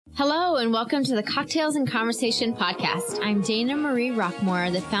Hello and welcome to the Cocktails and Conversation podcast. I'm Dana Marie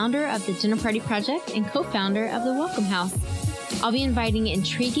Rockmore, the founder of the Dinner Party Project and co-founder of the Welcome House. I'll be inviting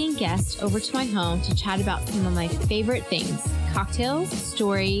intriguing guests over to my home to chat about some of my favorite things: cocktails,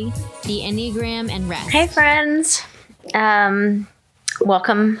 story, the Enneagram, and rest. Hey friends. Welcome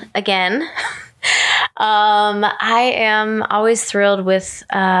again. I am always thrilled with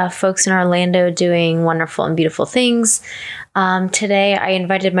folks in Orlando doing wonderful and beautiful things. Today, I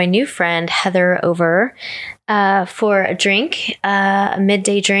invited my new friend, Heather, over for a drink, a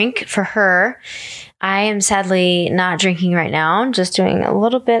midday drink for her. I am sadly not drinking right now. I'm just doing a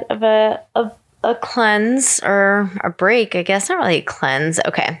little bit of a cleanse or a break, I guess. Not really a cleanse.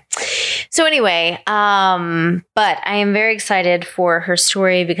 Okay. So anyway, but I am very excited for her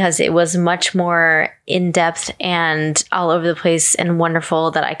story because it was much more in-depth and all over the place and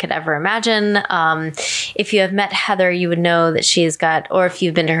wonderful than I could ever imagine. If you have met Heather, you would know that she has got, or if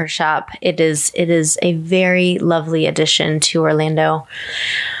you've been to her shop, it is a very lovely addition to Orlando.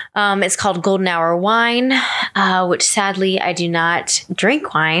 It's called Golden Hour Wine, which sadly I do not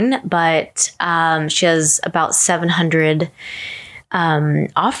drink wine, but she has about 700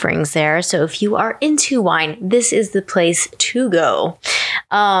 offerings there. So if you are into wine, this is the place to go.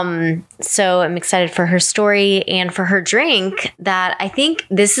 So I'm excited for her story and for her drink. That I think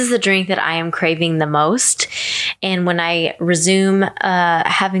this is the drink that I am craving the most. And when I resume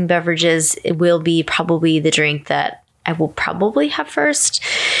having beverages, it will be probably the drink that I will probably have first.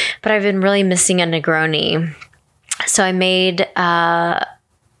 But I've been really missing a Negroni. So I made my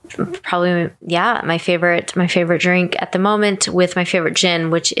favorite drink at the moment with my favorite gin,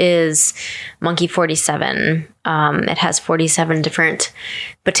 which is Monkey 47. It has 47 different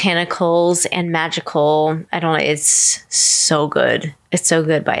botanicals and magical. I don't know. It's so good. It's so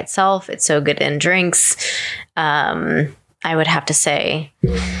good by itself. It's so good in drinks. I would have to say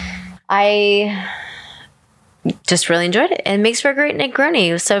I just really enjoyed it. It makes for a great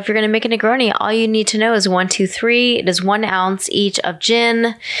Negroni. So if you're going to make a Negroni, all you need to know is 1, 2, 3. It is 1 ounce each of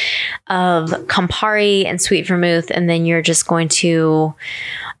gin, of Campari, and sweet vermouth. And then you're just going to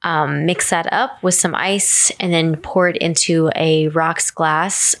mix that up with some ice and then pour it into a rocks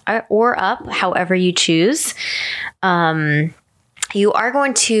glass or up, however you choose. You are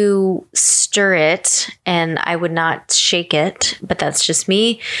going to stir it, and I would not shake it, but that's just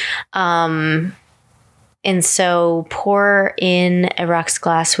me. And so pour in a rocks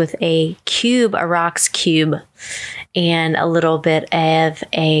glass with a rocks cube, and a little bit of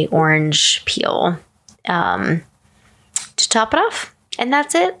a orange peel to top it off. And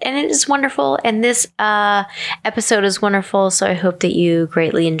that's it. And it is wonderful. And this episode is wonderful. So I hope that you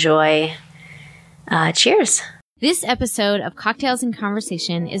greatly enjoy. Cheers. This episode of Cocktails and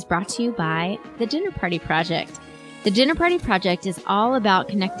Conversation is brought to you by the Dinner Party Project. The Dinner Party Project is all about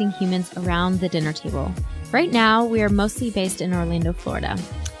connecting humans around the dinner table. Right now, we are mostly based in Orlando, Florida.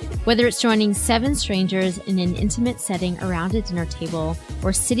 Whether it's joining 7 strangers in an intimate setting around a dinner table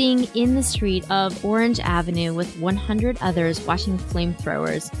or sitting in the street of Orange Avenue with 100 others watching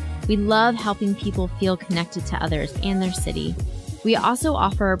flamethrowers, we love helping people feel connected to others and their city. We also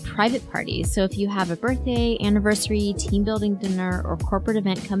offer private parties, so if you have a birthday, anniversary, team building dinner, or corporate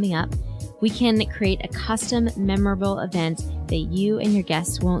event coming up, we can create a custom, memorable event that you and your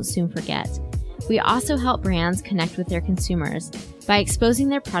guests won't soon forget. We also help brands connect with their consumers by exposing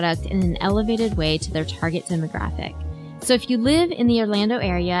their product in an elevated way to their target demographic. So if you live in the Orlando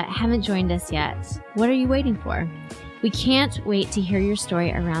area and haven't joined us yet, what are you waiting for? We can't wait to hear your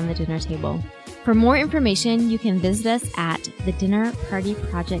story around the dinner table. For more information, you can visit us at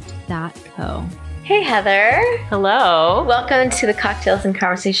thedinnerpartyproject.co. Hey, Heather. Hello. Welcome to the Cocktails and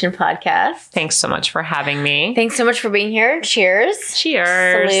Conversation podcast. Thanks so much for having me. Thanks so much for being here. Cheers.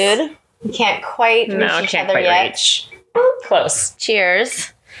 Cheers. Salud. You can't quite reach each other yet. Reach. Close.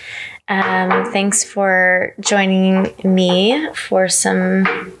 Cheers. Thanks for joining me for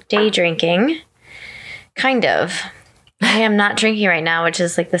some day drinking. Kind of. I am not drinking right now, which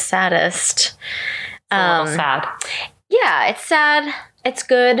is like the saddest. It's a little sad. Yeah, it's sad. It's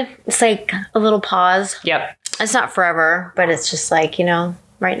good. It's like a little pause. Yep. It's not forever, but it's just like,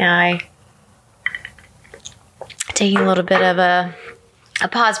 right now I'm taking a little bit of a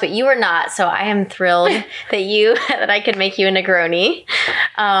pause, but you are not. So I am thrilled that I could make you a Negroni,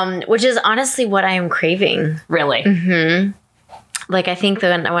 which is honestly what I am craving. Really? Mm-hmm. Like, I think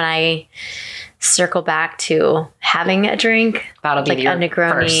that when I circle back to having a drink, that'll be like a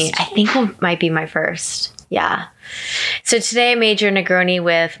Negroni, first. I think it might be my first. Yeah. So today I made your Negroni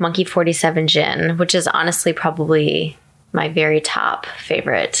with Monkey 47 gin, which is honestly probably my very top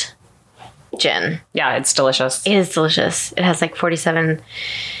favorite gin. Yeah, it's delicious. It is delicious. It has like 47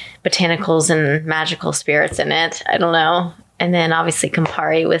 botanicals and magical spirits in it. I don't know. And then obviously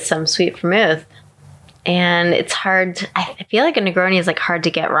Campari with some sweet vermouth. And it's hard. I feel like a Negroni is like hard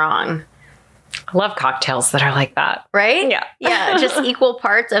to get wrong. I love cocktails that are like that. Right? Yeah. Yeah. Just equal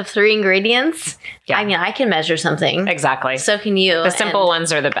parts of 3 ingredients. Yeah. I mean, I can measure something. Exactly. So can you. The simple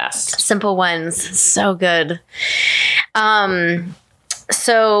ones are the best. Simple ones. So good.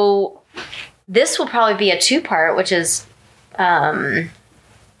 So this will probably be a 2-part, which is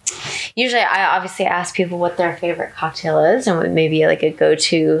usually I obviously ask people what their favorite cocktail is and what maybe like a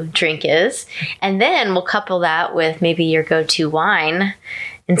go-to drink is. And then we'll couple that with maybe your go-to wine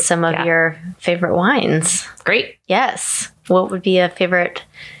and some of your favorite wines. Great. Yes. What would be a favorite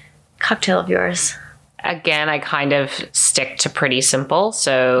cocktail of yours? Again, I kind of stick to pretty simple.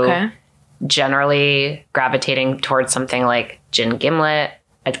 So generally gravitating towards something like gin gimlet,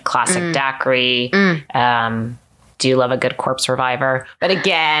 a classic daiquiri. Do love a good corpse reviver. But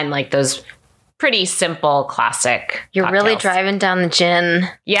again, like those pretty simple classic You're cocktails. really driving down the gin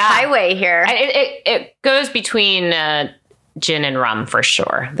highway here. It goes between gin and rum for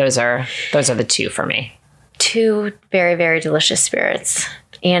sure. Those are the 2 for me. 2 very, very delicious spirits.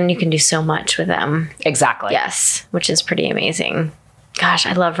 And you can do so much with them. Exactly. Yes, which is pretty amazing. Gosh,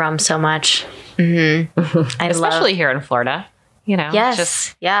 I love rum so much. Mm-hmm. Especially here in Florida. You know.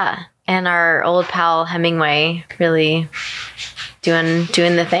 Yes. Yeah. And our old pal Hemingway really doing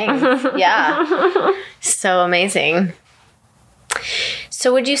the thing. Yeah. So amazing.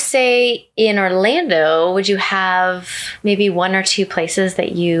 So would you say in Orlando, would you have maybe 1 or 2 places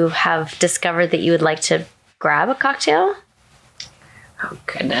that you have discovered that you would like to grab a cocktail? Oh,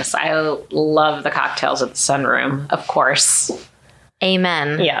 goodness. I love the cocktails at the Sunroom, of course.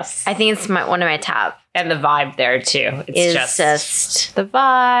 Amen. Yes. I think it's one of my top. And the vibe there, too. It's just the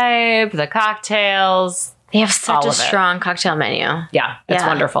vibe, the cocktails. They have such a strong cocktail menu. Yeah, it's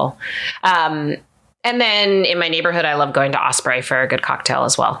wonderful. And then in my neighborhood, I love going to Osprey for a good cocktail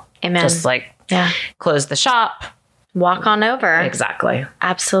as well. Amen. Just like close the shop. Walk on over. Exactly.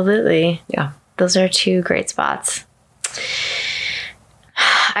 Absolutely. Yeah. Those are 2 great spots.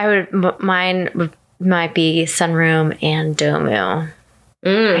 Mine might be Sunroom and Domu.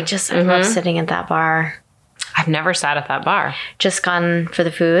 I love sitting at that bar. I've never sat at that bar. Just gone for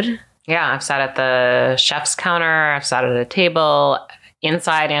the food? Yeah, I've sat at the chef's counter. I've sat at a table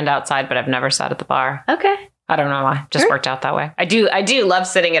inside and outside, but I've never sat at the bar. Okay. I don't know why. Just worked out that way. I do love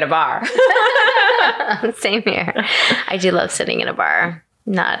sitting at a bar. Same here. I do love sitting in a bar.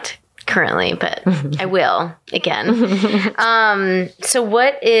 Not currently, but I will again. So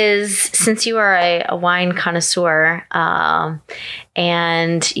what is, since you are a wine connoisseur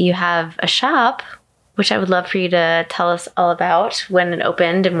and you have a shop, which I would love for you to tell us all about when it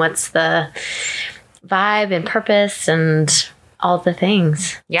opened and what's the vibe and purpose and all the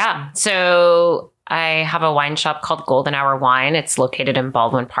things. Yeah. So I have a wine shop called Golden Hour Wine. It's located in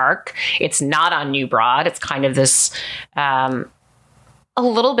Baldwin Park. It's not on New Broad. It's kind of this a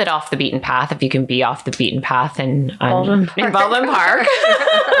little bit off the beaten path, if you can be off the beaten path in Baldwin Park.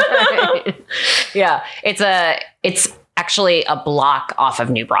 Yeah. It's actually a block off of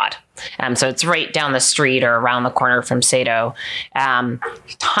New Broad. So it's right down the street or around the corner from Sado.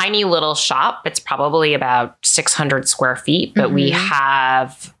 Tiny little shop. It's probably about 600 square feet, but we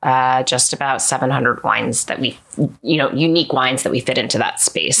have just about 700 wines that we, unique wines that we fit into that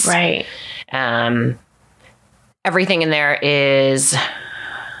space. Right. Everything in there is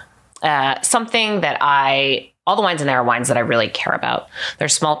something that all the wines in there are wines that I really care about. They're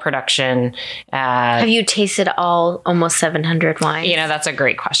small production. Have you tasted almost 700 wines? That's a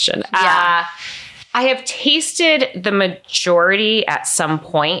great question. Yeah. I have tasted the majority at some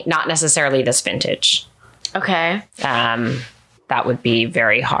point, not necessarily this vintage. Okay. That would be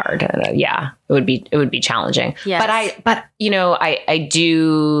very hard. It would be challenging. Yes. But I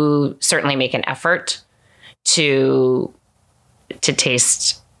do certainly make an effort to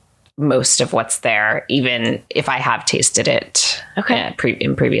taste most of what's there, even if I have tasted it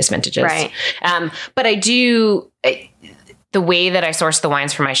in previous vintages. Right. But I do, the way that I source the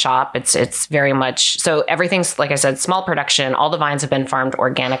wines for my shop, it's very much, so everything's, like I said, small production. All the vines have been farmed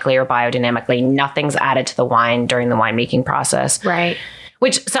organically or biodynamically. Nothing's added to the wine during the winemaking process. Right.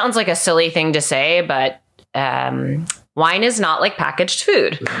 Which sounds like a silly thing to say, but wine is not like packaged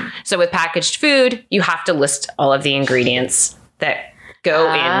food. So with packaged food, you have to list all of the ingredients that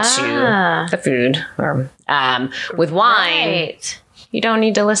go into the food. Or, with wine, you don't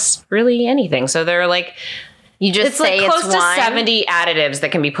need to list really anything. So they're like, you just say like close it's wine? to 70 additives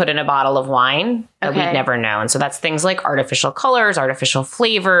that can be put in a bottle of wine that we'd never know. And so that's things like artificial colors, artificial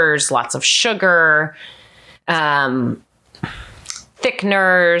flavors, lots of sugar.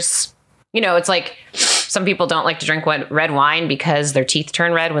 thickeners. It's like some people don't like to drink red wine because their teeth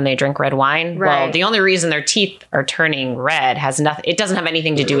turn red when they drink red wine. Right. Well, the only reason their teeth are turning red it doesn't have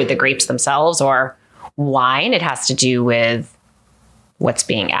anything to do with the grapes themselves or wine. It has to do with what's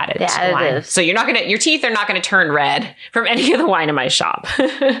being added to the wine. So your teeth are not going to turn red from any of the wine in my shop.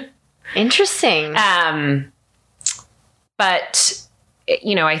 Interesting. But,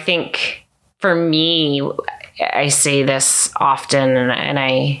 I think for me, I say this often and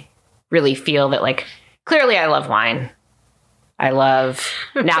I really feel that like, clearly I love wine. I love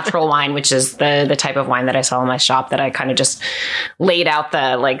natural wine, which is the type of wine that I sell in my shop that I kind of just laid out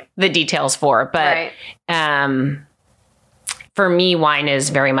the details for. But, for me, wine is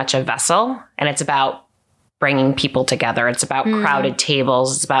very much a vessel, and it's about bringing people together. It's about crowded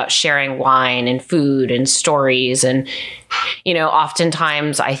tables. It's about sharing wine and food and stories. And,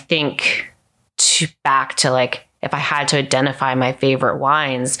 oftentimes I think back to like, if I had to identify my favorite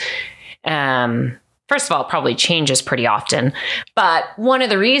wines, first of all, it probably changes pretty often. But one of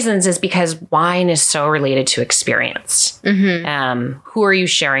the reasons is because wine is so related to experience. Mm-hmm. Who are you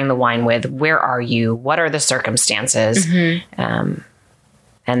sharing the wine with? Where are you? What are the circumstances? Mm-hmm.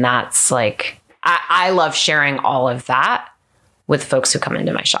 And that's like, I love sharing all of that with folks who come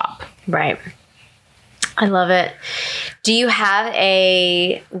into my shop. Right. I love it. Do you have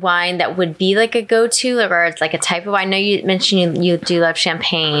a wine that would be like a go-to, or it's like a type of wine? I know you mentioned you do love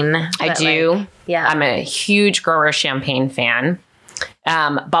champagne. I do. Yeah. I'm a huge grower champagne fan.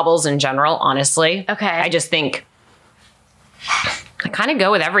 Bubbles in general, honestly. Okay. I just think I kind of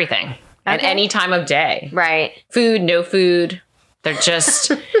go with everything at any time of day. Right. Food, no food. They're just,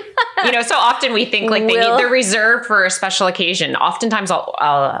 so often we think like they're reserved for a special occasion. Oftentimes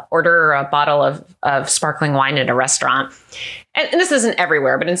I'll order a bottle of sparkling wine at a restaurant. And this isn't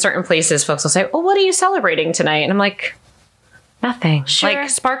everywhere, but in certain places, folks will say, "Oh, what are you celebrating tonight?" And I'm like, nothing. Sure. Like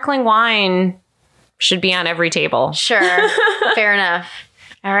sparkling wine should be on every table. Sure. Fair enough.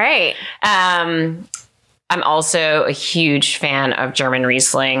 All right. I'm also a huge fan of German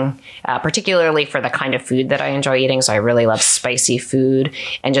Riesling, particularly for the kind of food that I enjoy eating. So I really love spicy food,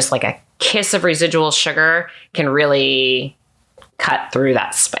 and just like a kiss of residual sugar can really cut through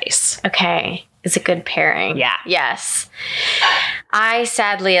that spice. Okay. It's a good pairing. Yeah. Yes. I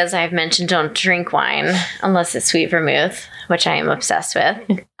sadly, as I've mentioned, don't drink wine unless it's sweet vermouth, which I am obsessed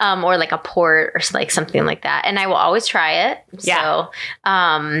with, or like a port or like something like that. And I will always try it. Yeah. So,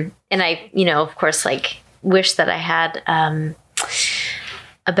 and I, of course, like wish that I had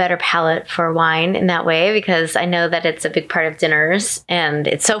a better palate for wine in that way, because I know that it's a big part of dinners, and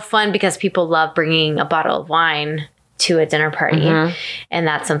it's so fun because people love bringing a bottle of wine to a dinner party. Mm-hmm. And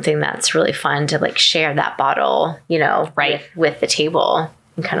that's something that's really fun to like share that bottle, right, with the table,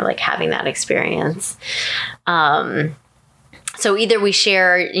 and kind of like having that experience. So either we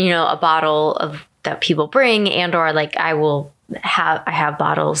share, a bottle of that people bring, and or like I have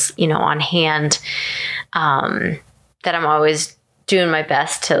bottles, on hand, that I'm always doing my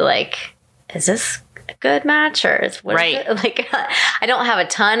best to like, is this a good match, or is right? Like, I don't have a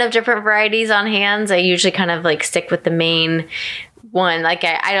ton of different varieties on hands. I usually kind of like stick with the main one. Like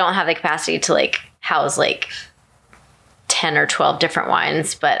I don't have the capacity to like house like 10 or 12 different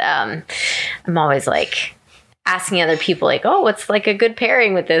wines, but I'm always like asking other people like, oh, what's like a good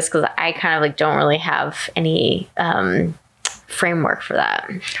pairing with this? Because I kind of like don't really have any framework for that.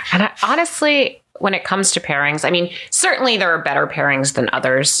 And honestly, when it comes to pairings, I mean, certainly there are better pairings than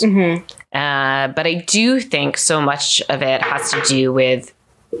others. Mm-hmm. But I do think so much of it has to do with,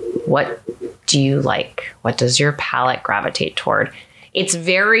 what do you like? What does your palate gravitate toward? It's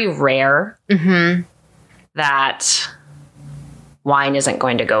very rare that wine isn't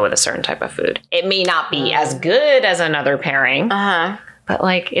going to go with a certain type of food. It may not be as good as another pairing. But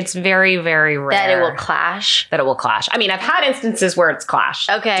like, it's very, very rare that it will clash. I mean, I've had instances where it's clashed.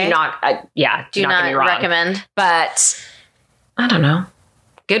 Okay. Do not get me wrong. Recommend. But I don't know.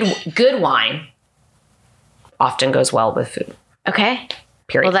 Good wine often goes well with food. Okay.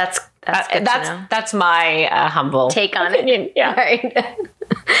 Period. Well, that's my humble take on opinion. it. Yeah. Right.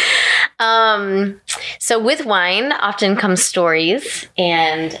 So with wine often comes stories,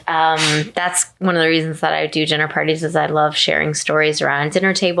 and that's one of the reasons that I do dinner parties is I love sharing stories around a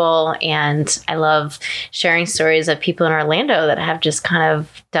dinner table, and I love sharing stories of people in Orlando that have just kind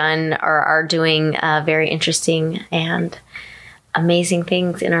of done or are doing very interesting and amazing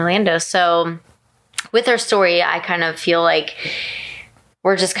things in Orlando. So with our story, I kind of feel like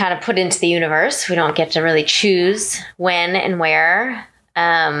we're just kind of put into the universe. We don't get to really choose when and where.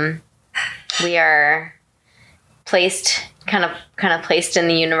 We are placed kind of placed in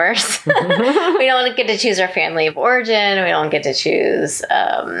the universe. We don't get to choose our family of origin. We don't get to choose,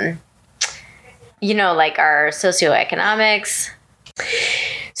 like our socioeconomics.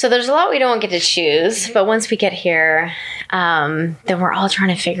 So there's a lot we don't get to choose. But once we get here, then we're all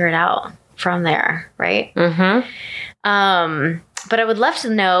trying to figure it out from there, right? Mm-hmm. But I would love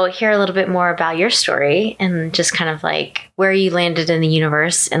to hear a little bit more about your story and just kind of like where you landed in the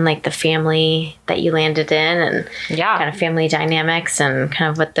universe and like the family that you landed in and kind of family dynamics and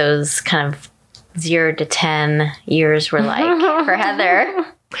kind of what those kind of 0 to 10 years were like for Heather.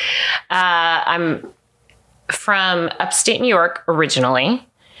 I'm from upstate New York originally,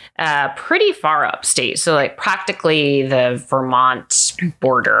 pretty far upstate. So like practically the Vermont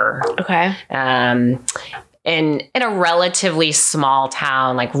border. Okay. In a relatively small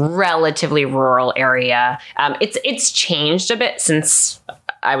town, like relatively rural area. It's changed a bit since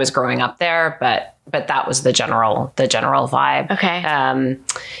I was growing up there, but that was the general vibe. Okay.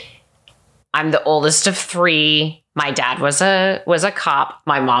 I'm the oldest of 3. My dad was a cop.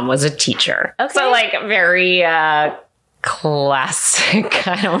 My mom was a teacher. Okay. So like very classic,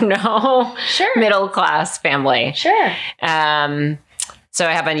 I don't know. Sure. Middle class family. Sure. So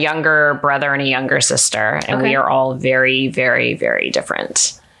I have a younger brother and a younger sister, and we are all very, very, very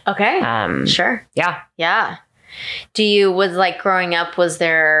different. Okay. Sure. Yeah. Yeah. Was like growing up, was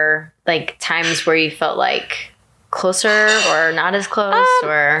there like times where you felt like closer or not as close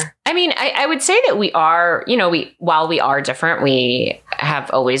or? I mean, I would say that we are, while we are different, we have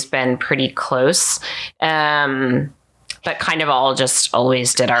always been pretty close. But kind of all just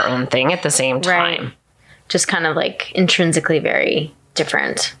always did our own thing at the same time. Right. Just kind of like intrinsically very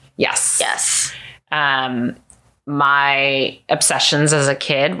different. Yes. Yes. My obsessions as a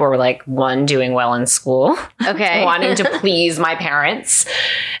kid were like, 1, doing well in school. Okay. Wanting to please my parents.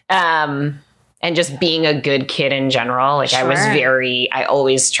 And just being a good kid in general. Like Sure. I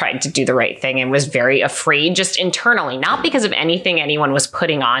always tried to do the right thing and was very afraid just internally, not because of anything anyone was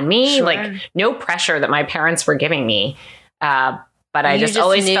putting on me, Sure. like no pressure that my parents were giving me. But I just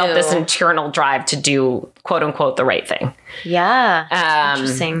always knew. felt this internal drive to do quote unquote the right thing. Yeah.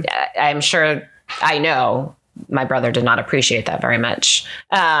 Interesting. I'm sure I know my brother did not appreciate that very much.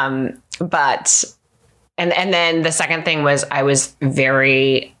 But then the second thing was I was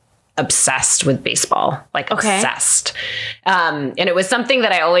very obsessed with baseball, like obsessed. And it was something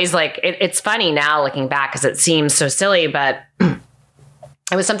that I always like, it's funny now looking back because it seems so silly, but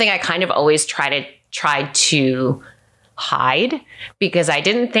it was something I kind of always tried to hide because I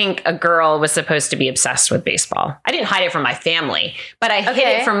didn't think a girl was supposed to be obsessed with baseball. I didn't hide it from my family, but I hid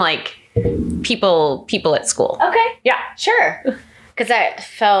it from like people at school. Okay. Yeah. Sure. Because that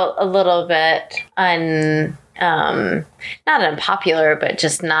felt a little bit not unpopular, but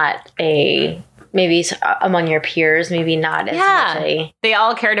just not maybe among your peers, maybe not as much they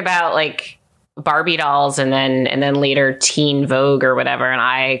all cared about like Barbie dolls and then later Teen Vogue or whatever. And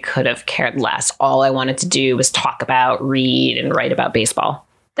I could have cared less. All I wanted to do was talk about, read, and write about baseball.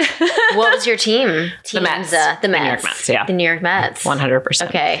 What was your team? The Mets. The Mets. New York Mets, yeah. The New York Mets. 100%.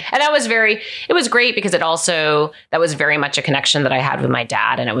 Okay. And that was it was great because that was very much a connection that I had with my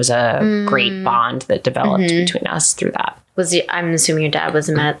dad. And it was a great bond that developed between us through that. I'm assuming your dad was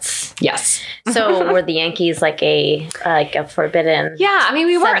a Mets. Yes. So were the Yankees like a forbidden? Yeah. I mean,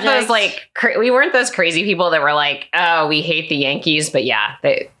 we weren't subject? those we weren't those crazy people that were like, oh, we hate the Yankees. But yeah,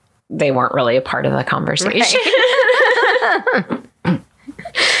 they weren't really a part of the conversation. Right.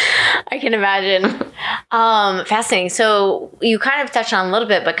 I can imagine. Fascinating. So you kind of touched on a little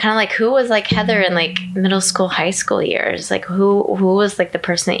bit, but kind of like who was like Heather in like middle school, high school years? Like who was like the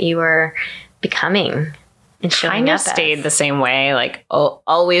person that you were becoming and showing kind of up stayed as? the same way. Like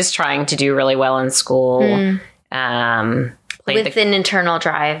always trying to do really well in school. With an internal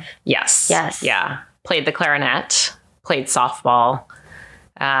drive. Yes. Yes. Yeah. Played the clarinet. Played softball.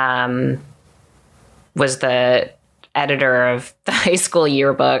 Was the editor of the high school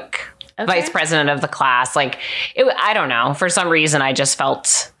yearbook, vice president of the class. Like, I don't know. For some reason, I just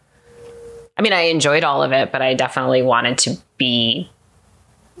felt, I mean, I enjoyed all of it, but I definitely wanted to be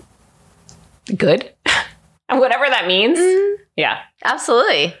good. Whatever that means. Yeah.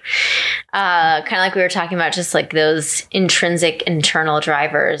 Absolutely. Kind of like we were talking about, just like those intrinsic internal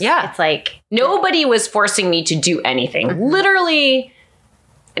drivers. Yeah. It's like nobody was forcing me to do anything. Literally.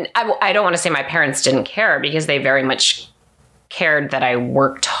 And I don't want to say my parents didn't care because they very much cared that I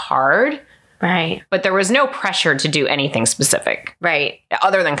worked hard. Right. But there was no pressure to do anything specific. Right.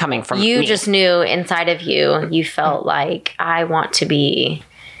 Other than coming from you me. just knew inside of you felt like I want to be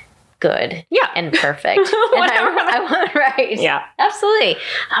good. Yeah. And perfect. And I want right. Yeah. Absolutely.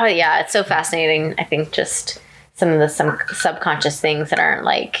 Oh yeah. It's so fascinating. I think just some of the subconscious things that aren't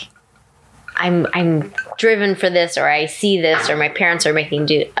like, I'm driven for this, or I see this, or my parents are making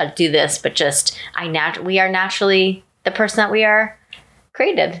do this, but just we are naturally the person that we are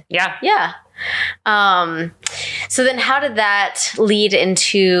created. Yeah. Yeah. So then how did that lead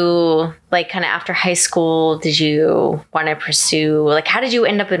into, like, kind of after high school? Did you want to pursue, like, how did you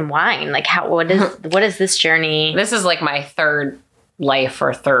end up in wine? Like, what is this journey? This is like my third life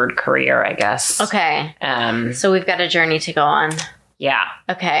or third career, I guess. Okay. So we've got a journey to go on. Yeah.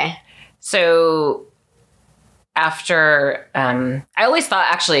 Okay. So after, I always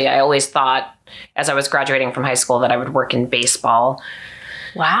thought as I was graduating from high school that I would work in baseball.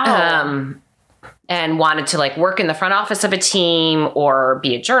 Wow. And wanted to like work in the front office of a team or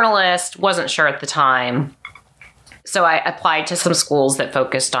be a journalist. Wasn't sure at the time. So I applied to some schools that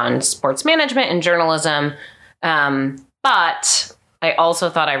focused on sports management and journalism. But I also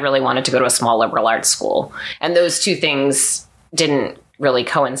thought I really wanted to go to a small liberal arts school. And those two things didn't really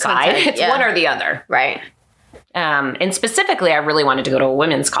coincide. It's one or the other. Right. And specifically, I really wanted to go to a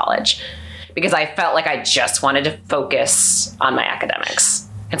women's college because I felt like I just wanted to focus on my academics.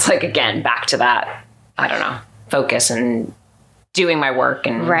 It's like, again, back to that, I don't know, focus and doing my work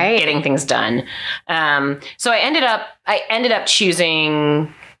and getting things done. So I ended up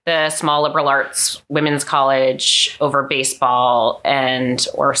choosing the small liberal arts women's college over baseball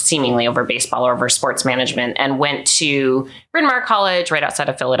or seemingly over baseball or over sports management, and went to Bryn Mawr College right outside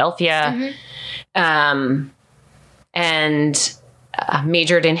of Philadelphia. Mm-hmm. And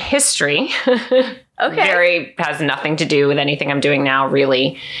majored in history. Okay. Has nothing to do with anything I'm doing now,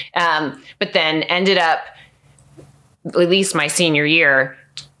 really. But then ended up, at least my senior year,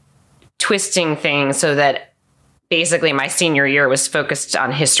 twisting things so that basically my senior year was focused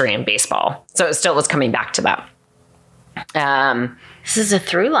on history and baseball. So it still was coming back to that. This is a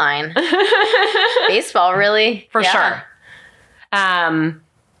through line. Baseball, really? For sure.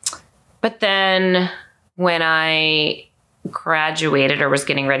 But then when I graduated or was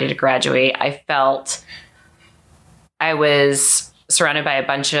getting ready to graduate, I felt I was surrounded by a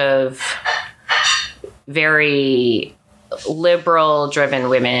bunch of very liberal driven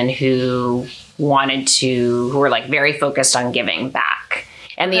women who were like very focused on giving back.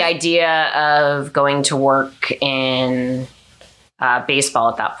 And the idea of going to work in baseball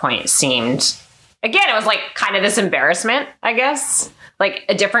at that point seemed, again, it was like kind of this embarrassment, I guess. Like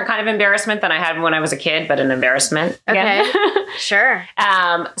a different kind of embarrassment than I had when I was a kid, but an embarrassment again. Okay. Sure.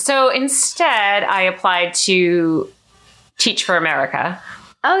 So instead, I applied to Teach for America.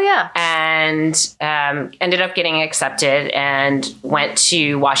 Oh, yeah. And ended up getting accepted and went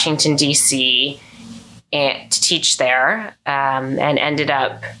to Washington, D.C. to teach there. And ended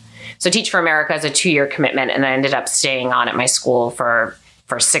up... So Teach for America is a 2-year commitment, and I ended up staying on at my school for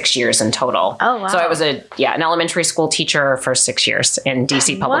 6 years in total. Oh, wow. So I was an elementary school teacher for 6 years in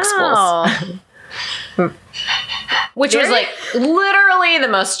DC public schools. Which was like literally the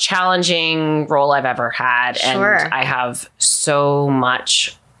most challenging role I've ever had. Sure. And I have so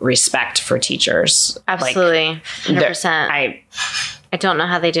much respect for teachers. Absolutely. Like, 100%. I don't know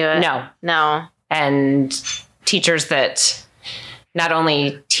how they do it. No. And teachers that not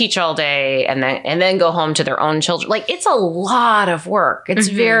only teach all day and then go home to their own children. Like, it's a lot of work. It's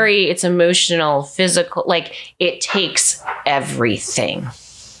it's emotional, physical. Like, it takes everything.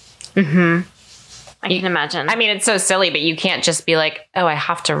 Mm-hmm. I can imagine. I mean, it's so silly, but you can't just be like, oh, I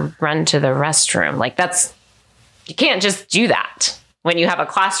have to run to the restroom. Like, you can't just do that when you have a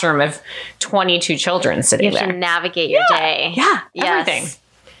classroom of 22 children sitting there. You have to navigate your day. Yeah. Everything.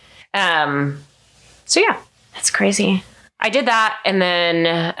 So yeah. That's crazy. I did that and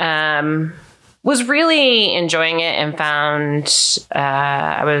then was really enjoying it and found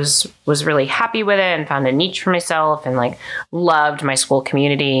I was really happy with it and found a niche for myself and like loved my school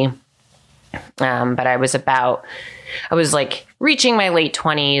community. But I was like reaching my late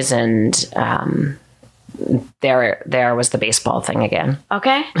 20s and there was the baseball thing again.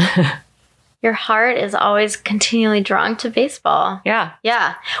 Okay. Your heart is always continually drawn to baseball. Yeah.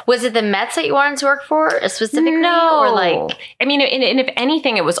 Yeah. Was it the Mets that you wanted to work for specifically? No. Or like, I mean, and if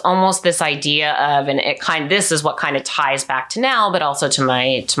anything, it was almost this idea of, and this is what kind of ties back to now, but also to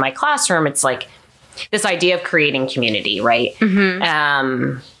my classroom. It's like this idea of creating community, right?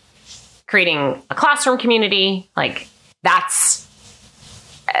 Mm-hmm. Creating a classroom community, like that's,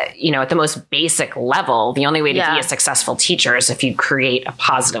 at the most basic level, the only way to be a successful teacher is if you create a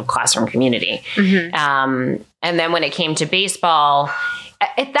positive classroom community. Mm-hmm. And then when it came to baseball,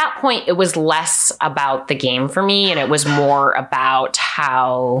 at that point, it was less about the game for me. And it was more about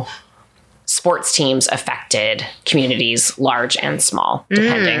how sports teams affected communities, large and small,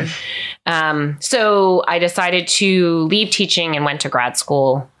 depending. So I decided to leave teaching and went to grad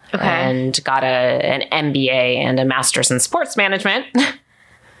school and got an MBA and a master's in sports management.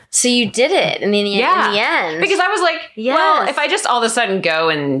 So you did it in the end. Because I was like, well, if I just all of a sudden go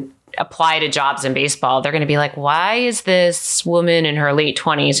and apply to jobs in baseball, they're going to be like, why is this woman in her late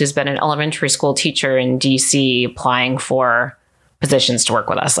 20s who's been an elementary school teacher in DC applying for positions to work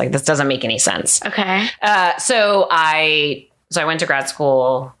with us? Like, this doesn't make any sense. Okay. So I went to grad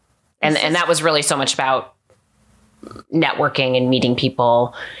school, and that was really so much about networking and meeting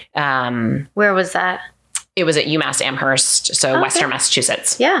people. Where was that? It was at UMass Amherst, so Western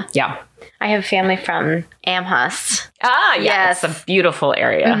Massachusetts. Yeah. Yeah. I have family from Amherst. Ah, yeah. It's a beautiful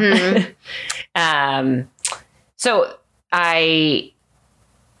area. So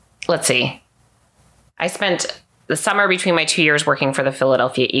let's see. I spent the summer between my 2 years working for the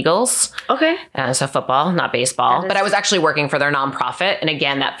Philadelphia Eagles. Okay. So football, not baseball. But I was actually working for their nonprofit. And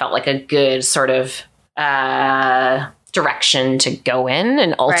again, that felt like a good sort of direction to go in.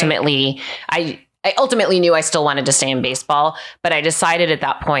 And ultimately, I ultimately knew I still wanted to stay in baseball, but I decided at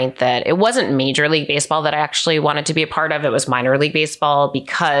that point that it wasn't Major League Baseball that I actually wanted to be a part of. It was minor league baseball,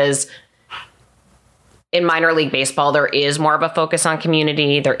 because in minor league baseball, there is more of a focus on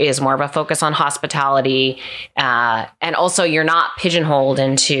community. There is more of a focus on hospitality. And also you're not pigeonholed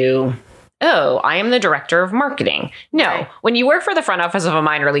into, oh, I am the director of marketing. No, when you work for the front office of a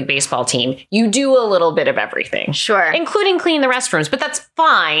minor league baseball team, you do a little bit of everything. Sure. Including clean the restrooms, but that's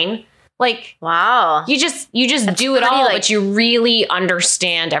fine. Like, wow, you just do it all, but you really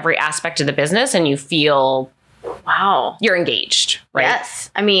understand every aspect of the business, and you feel, wow, you're engaged, right?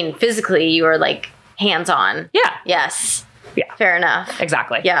 Yes. I mean, physically, you are like hands-on. Yeah. Yes. Yeah. Fair enough.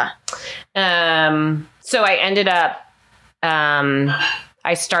 Exactly. Yeah. So I ended up,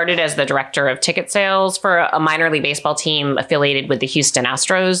 I started as the director of ticket sales for a minor league baseball team affiliated with the Houston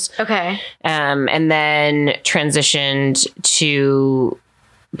Astros. Okay. And then transitioned to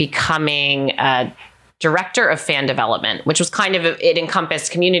becoming a director of fan development, which was kind of, it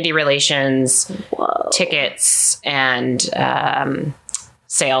encompassed community relations, tickets, and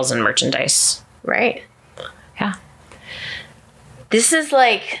sales and merchandise. Right. Yeah. This is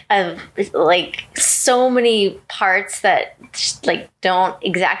like so many parts that like don't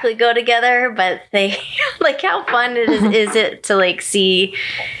exactly go together, but they like how fun is it to like see.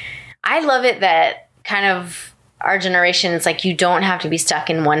 I love it that kind of our generation is like, you don't have to be stuck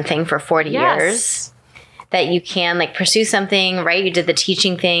in one thing for 40 years, that you can like pursue something, right? You did the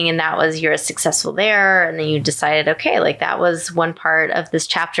teaching thing and that was, you're successful there. And then you decided, okay, like that was one part of this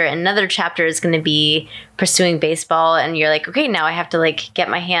chapter. Another chapter is going to be pursuing baseball. And you're like, okay, now I have to like get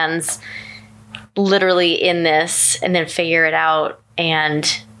my hands literally in this and then figure it out.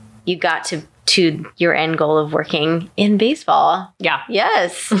 And you got to your end goal of working in baseball. Yeah.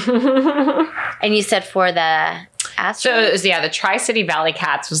 Yes. And you said for the Astros? So it was, the Tri-City Valley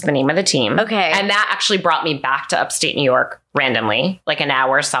Cats was the name of the team. Okay. And that actually brought me back to upstate New York randomly, like an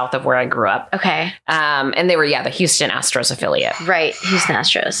hour south of where I grew up. Okay. And they were, the Houston Astros affiliate. Right. Houston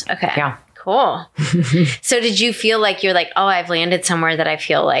Astros. Okay. Yeah. Cool. So did you feel like you're like, oh, I've landed somewhere that I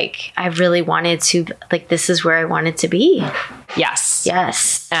feel like I really wanted to, like, this is where I wanted to be? Yes.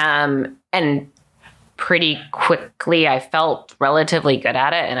 Yes. And pretty quickly, I felt relatively good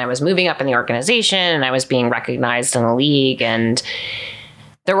at it. And I was moving up in the organization and I was being recognized in the league. And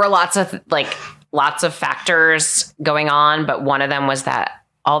there were lots of factors going on. But one of them was that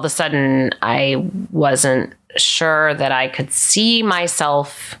all of a sudden I wasn't sure that I could see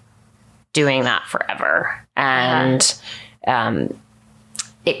myself doing that forever. And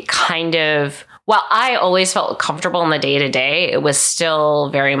it kind of, while I always felt comfortable in the day to day, it was still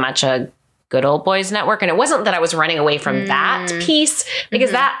very much a good old boys network. And it wasn't that I was running away from that piece,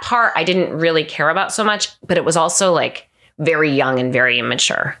 because that part I didn't really care about so much, but it was also like very young and very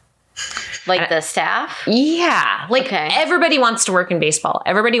immature. Like the staff? Yeah. Like everybody wants to work in baseball.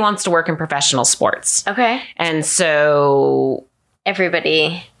 Everybody wants to work in professional sports. Okay. And so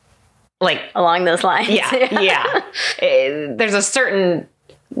everybody like along those lines. Yeah. There's a certain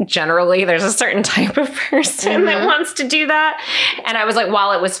type of person that wants to do that. And I was like,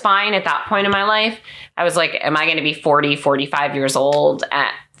 while it was fine at that point in my life, I was like, am I going to be 40, 45 years old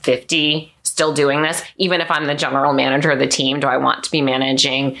at 50 still doing this? Even if I'm the general manager of the team, do I want to be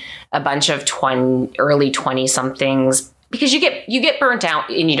managing a bunch of early 20 somethings? Because you get burnt out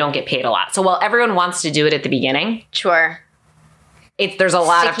and you don't get paid a lot. So while everyone wants to do it at the beginning, sure, there's a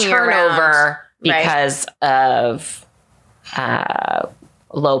lot of turnover because of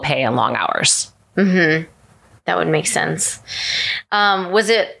low pay and long hours. that would make sense. Was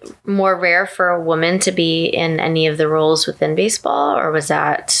it more rare for a woman to be in any of the roles within baseball, or was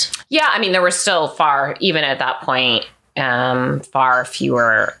that? Yeah, I mean, there were still even at that point, far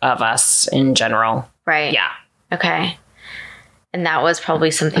fewer of us in general. Right. Yeah. Okay. And that was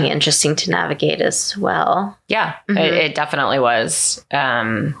probably something interesting to navigate as well. Yeah, it definitely was.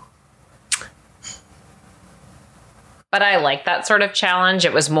 But I like that sort of challenge.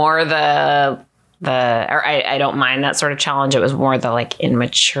 It was more I don't mind that sort of challenge. It was more the like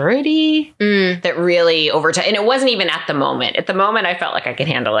immaturity that really over time. And it wasn't even at the moment. At the moment, I felt like I could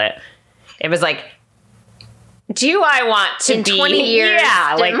handle it. It was like, do I want to in be 20 years?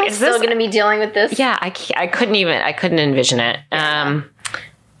 Yeah, like am I is still this going to be dealing with this? Yeah, I couldn't envision it.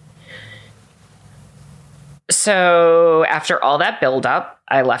 So after all that buildup,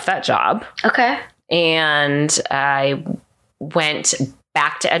 I left that job. Okay. And I went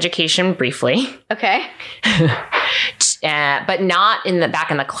back to education briefly. Okay. But not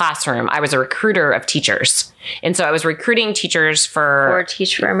back in the classroom. I was a recruiter of teachers. And so I was recruiting teachers for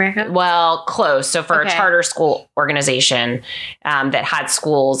Teach for America? Well, close. So for a charter school organization that had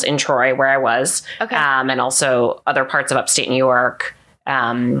schools in Troy where I was. Okay. And also other parts of upstate New York,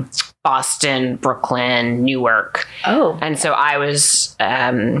 Boston, Brooklyn, Newark. Oh. And so I was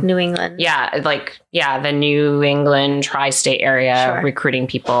New England. Yeah, the New England tri-state area recruiting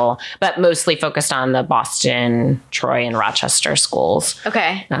people, but mostly focused on the Boston, Troy, and Rochester schools.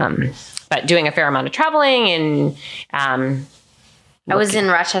 Okay. But doing a fair amount of traveling and I was in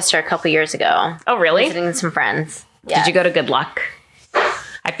Rochester a couple years ago. Oh, really? Visiting some friends. Yeah. Did you go to Good Luck?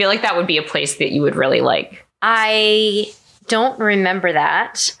 I feel like that would be a place that you would really like. I don't remember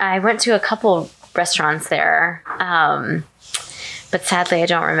that. I went to a couple restaurants there, but sadly I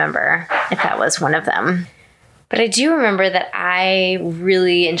don't remember if that was one of them. But I do remember that I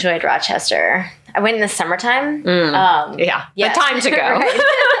really enjoyed Rochester. I went in the summertime. Yeah, the time to go.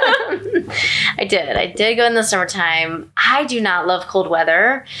 I did go in the summertime. I do not love cold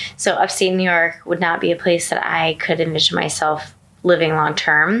weather, so upstate New York would not be a place that I could envision myself living long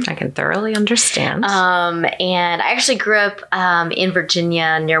term. I can thoroughly understand. And I actually grew up in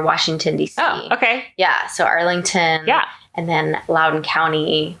Virginia near Washington, D.C. Oh, okay. Yeah, so Arlington. Yeah. And then Loudoun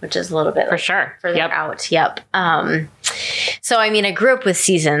County, which is a little bit further out. Yep. So, I mean, I grew up with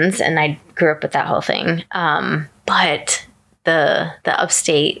seasons and I grew up with that whole thing. But the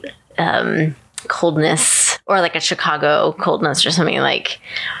upstate coldness, or like a Chicago coldness or something, like,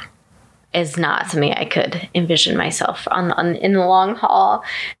 is not something I could envision myself in the long haul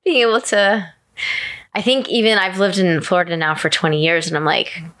being able to. I think even I've lived in Florida now for 20 years and I'm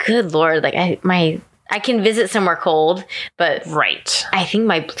like, good Lord, like I can visit somewhere cold, but I think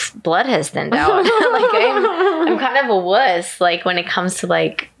my blood has thinned out. Like I'm kind of a wuss, like when it comes to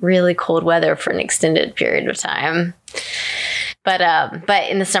like really cold weather for an extended period of time. But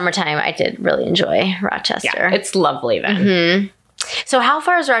in the summertime, I did really enjoy Rochester. Yeah, it's lovely then. Mm-hmm. So how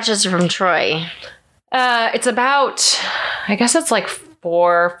far is Rochester from Troy? It's about, I guess it's like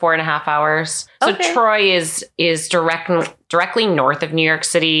 4.5 hours. So Troy is directly north of New York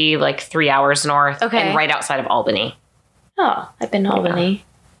City, like 3 hours north, and right outside of Albany. Oh, I've been to Albany.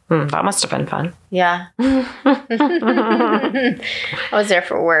 That must have been fun. Yeah. I was there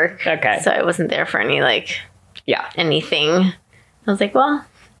for work. Okay. So I wasn't there for anything. I was like, well,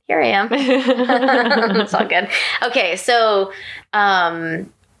 here I am. It's all good. Okay, so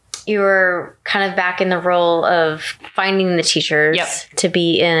you were kind of back in the role of finding the teachers to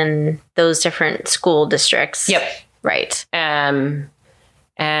be in those different school districts. Yep. Right. And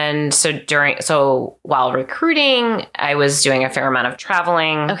so while recruiting, I was doing a fair amount of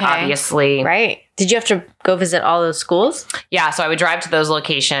traveling, obviously. Right. Did you have to go visit all those schools? Yeah. So I would drive to those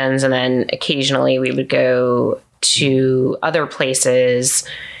locations and then occasionally we would go to other places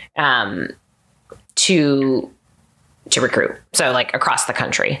to recruit. So like across the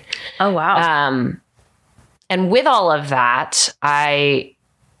country. Oh, wow. And with all of that, and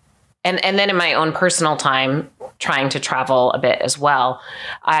then in my own personal time, trying to travel a bit as well,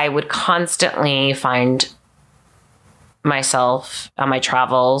 I would constantly find myself on my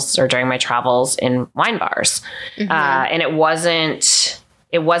travels or during my travels in wine bars. Mm-hmm. And it wasn't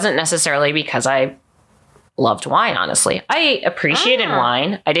necessarily because I loved wine, honestly. I appreciated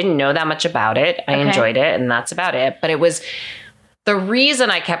wine. I didn't know that much about it. I enjoyed it, and that's about it. But it was the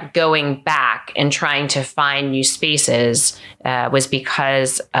reason I kept going back and trying to find new spaces was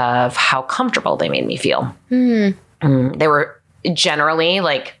because of how comfortable they made me feel. They were generally,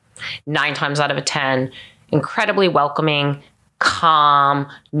 like 9 times out of 10, incredibly welcoming, calm,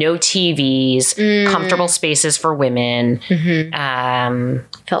 no TVs, comfortable spaces for women.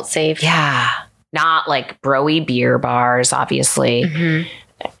 Felt safe. Yeah. not like broy beer bars, obviously.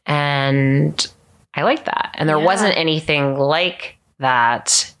 And I liked that. And there wasn't anything like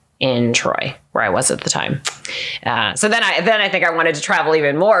that in Troy where I was at the time. So then I think I wanted to travel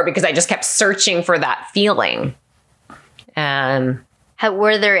even more because I just kept searching for that feeling.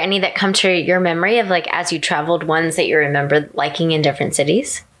 Were there any that come to your memory of like, as you traveled, ones that you remember liking in different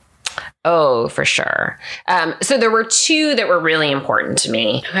cities? Oh, for sure. So there were two that were really important to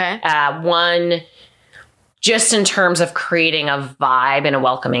me. Okay. One, just in terms of creating a vibe and a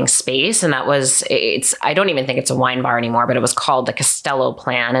welcoming space. And that was, I don't even think it's a wine bar anymore, but it was called the Castello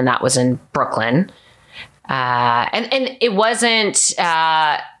Plan. And that was in Brooklyn. And it wasn't,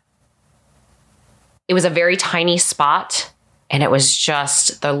 it was a very tiny spot. And it was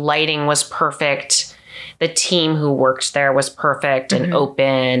just, the lighting was perfect. The team who worked there was perfect and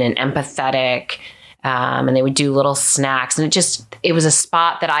open and empathetic. And they would do little snacks. And it was a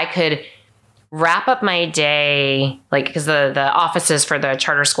spot that I could wrap up my day, like, because the offices for the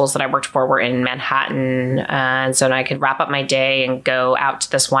charter schools that I worked for were in Manhattan. And so I could wrap up my day and go out to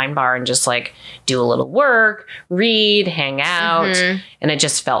this wine bar and just like do a little work, read, hang out. And it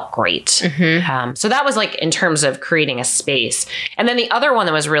just felt great. So that was like in terms of creating a space. And then the other one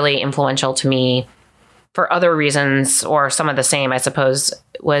that was really influential to me for other reasons, or some of the same, I suppose,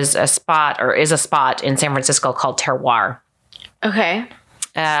 was a spot, or is a spot in San Francisco called Terroir. Okay.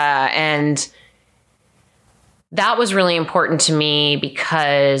 And that was really important to me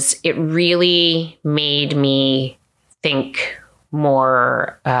because it really made me think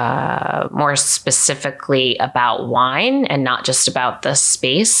more specifically about wine and not just about the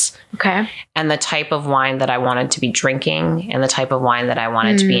space. Okay. And the type of wine that I wanted to be drinking and the type of wine that I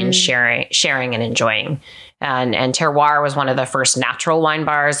wanted to be sharing and enjoying. And Terroir was one of the first natural wine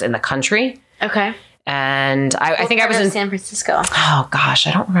bars in the country. Okay. And I think I was in San Francisco. Oh gosh,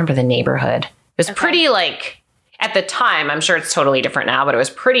 I don't remember the neighborhood. It was pretty, like, at the time, I'm sure it's totally different now, but it was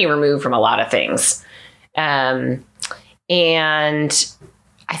pretty removed from a lot of things. And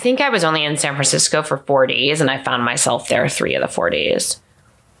I think I was only in San Francisco for 4 days, and I found myself there 3 of the 4 days.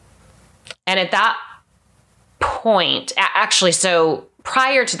 And at that point, actually, so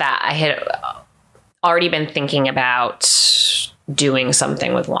prior to that, I had already been thinking about doing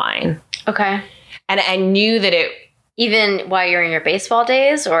something with wine. Okay. And I knew that it... Even while you're in your baseball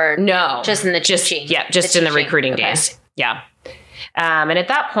days, or no, just in the teaching? Yeah, just in the recruiting days. Yeah. And at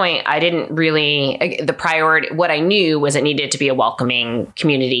that point, I didn't really, the priority, what I knew was it needed to be a welcoming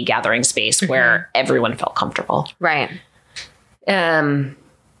community gathering space where everyone felt comfortable. Right. But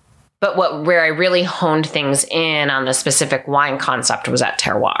where I really honed things in on the specific wine concept was at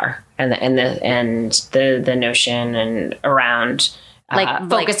Terroir and the notion and around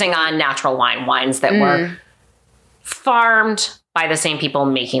focusing on natural wines that were farmed by the same people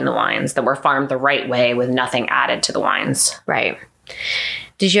making the wines, that were farmed the right way with nothing added to the wines. Right.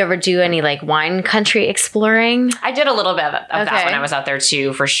 Did you ever do any like wine country exploring? I did a little bit of that when I was out there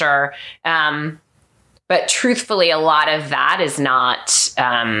too, for sure. But truthfully, a lot of that is not,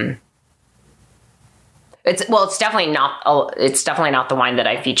 it's definitely not the wine that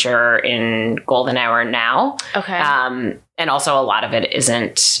I feature in Golden Hour now. Okay. And also a lot of it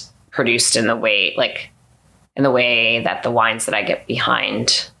isn't produced in the way that the wines that I get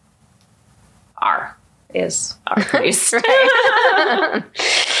behind are produced.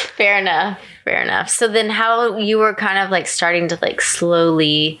 Fair enough. So then how you were kind of like starting to like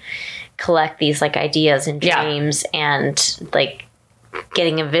slowly collect these like ideas and dreams and like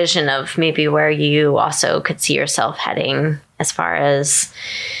getting a vision of maybe where you also could see yourself heading as far as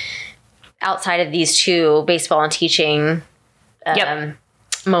outside of these two, baseball and teaching,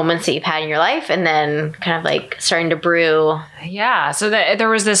 moments that you've had in your life, and then kind of like starting to brew. Yeah. So there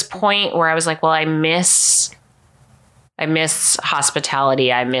was this point where I was like, well, I miss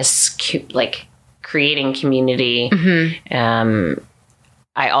hospitality. I miss like creating community.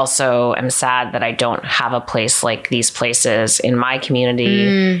 I also am sad that I don't have a place like these places in my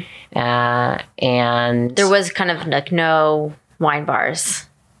community. And there was kind of like no wine bars.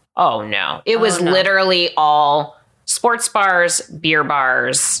 Oh no. It was literally all sports bars, beer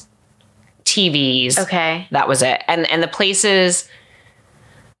bars, TVs. Okay. That was it. And the places,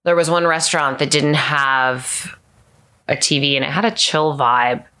 there was one restaurant that didn't have a TV and it had a chill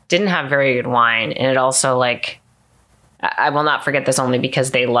vibe, didn't have very good wine. And it also like, I will not forget this only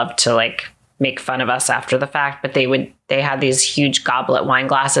because they loved to like make fun of us after the fact, but they had these huge goblet wine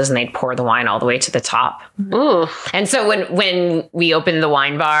glasses and they'd pour the wine all the way to the top. Ooh. And so when we opened the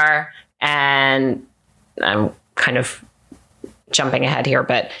wine bar, and I'm kind of jumping ahead here,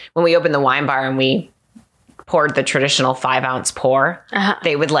 but when we opened the wine bar and we poured the traditional 5-ounce pour, Uh-huh.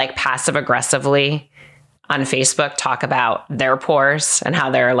 they would like passive aggressively on Facebook talk about their pours and how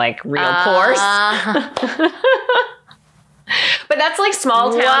they're like real pours. But that's like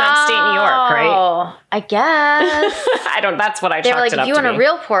small town upstate New York, right? I guess. That's what I They were chalked like, it up if you to want a be.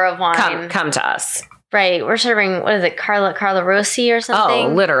 real pour of wine. Come to us. Right. We're serving, what is it, Carla Rossi or something?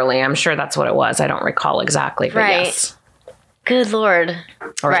 Oh, literally. I'm sure that's what it was. I don't recall exactly, but Right. yes. Good Lord.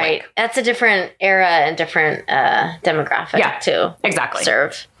 Or Right. like- That's a different era and different demographic Yeah, to exactly.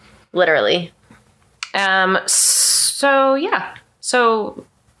 serve. Literally. So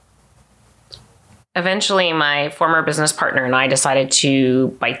eventually my former business partner and I decided to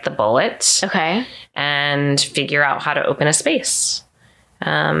bite the bullet Okay. and figure out how to open a space.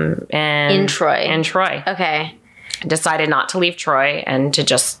 And In Troy. In Troy. Okay. Decided not to leave Troy and to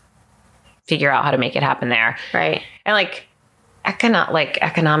just figure out how to make it happen there. Right. And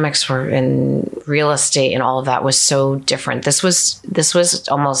economics were in real estate and all of that was so different. This was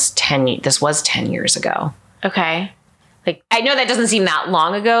almost 10 years ago. Okay. I know that doesn't seem that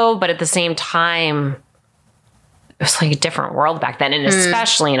long ago, but at the same time, it was like a different world back then, and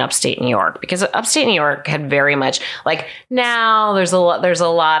especially in upstate New York, because upstate New York had very much like now there's a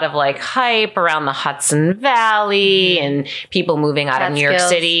lot of like hype around the Hudson Valley and people moving out of New York Catskills.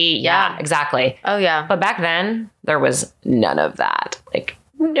 City. Yeah, exactly. Oh, yeah. But back then, there was none of that. Like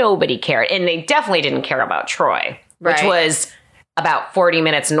nobody cared, and they definitely didn't care about Troy, which Right. was about 40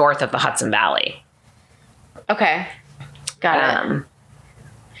 minutes north of the Hudson Valley. Okay. Got it.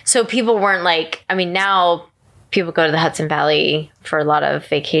 So people weren't like, I mean, now people go to the Hudson Valley for a lot of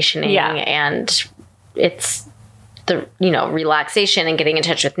vacationing Yeah. and it's the, relaxation and getting in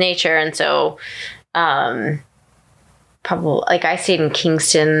touch with nature. And so, probably like I stayed in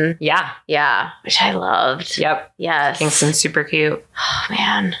Kingston. Yeah. Yeah. Which I loved. Yep. Yes. Kingston's super cute. Oh,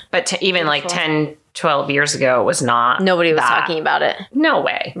 man. But even like Beautiful. 10, 12 years ago, it was not. Nobody was that. talking about it. No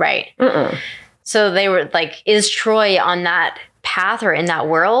way. Right. Mm-mm. So they were like, is Troy on that path or in that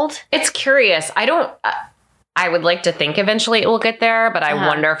world? It's curious. I would like to think eventually it will get there, but I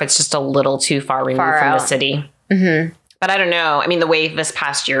wonder if it's just a little too far removed Far from the out. city. Mm-hmm. But I don't know. I mean, the way this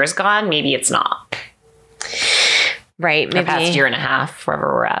past year has gone, maybe it's not. Right. The Maybe. past year and a half,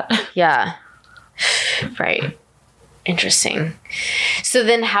 wherever we're at. Yeah. Right. Interesting. So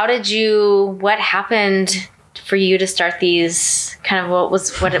then what happened for you to start these kind of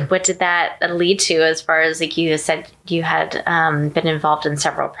what did that lead to as far as like you said you had been involved in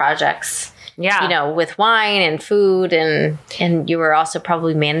several projects, Yeah. with wine and food and you were also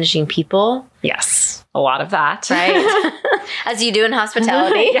probably managing people, Yes. A lot of that. right? As you do in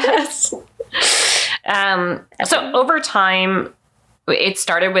hospitality. Yes. So over time, it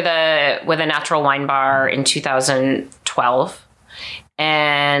started with a natural wine bar in 2012,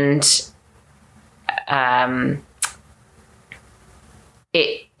 and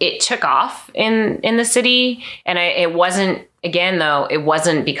it took off in the city, and it wasn't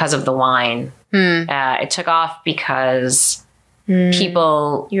because of the wine. It took off because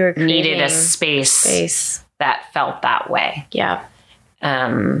people You were needed a creating space that felt that way. Yeah.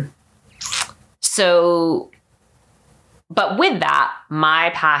 But with that,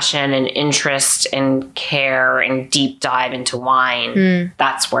 my passion and interest and care and deep dive into wine,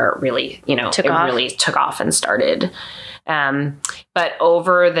 that's where it really, Took off. really took off and started. But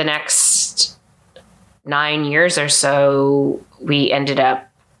over the next 9 years or so, we ended up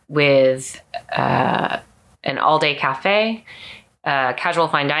with an all-day cafe, a casual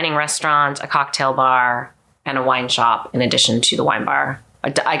fine dining restaurant, a cocktail bar, and a wine shop in addition to the wine bar.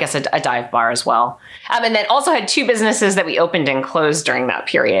 I guess a dive bar as well. And then also had 2 businesses that we opened and closed during that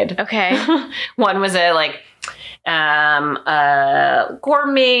period. Okay. One was a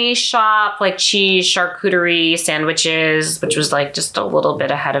gourmet shop, like cheese, charcuterie, sandwiches, which was like just a little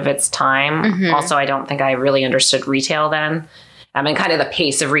bit ahead of its time. Also, I don't think I really understood retail then. And kind of the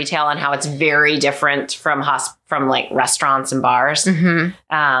pace of retail and how it's very different from like restaurants and bars. And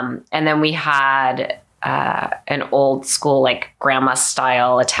then we had an old school, like grandma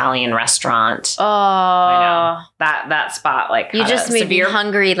style Italian restaurant. Oh, I know. That spot, like you had just a made me severe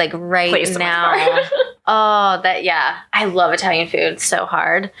hungry, like right place in my now. heart. I love Italian food so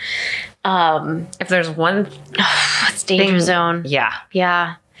hard. If there's one, It's danger zone. yeah,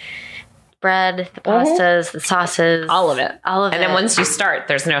 Yeah. Bread, the pastas, the sauces. all of it. And And then once you start,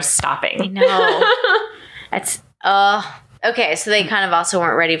 there's no I stopping. know. It's, okay. So they kind of also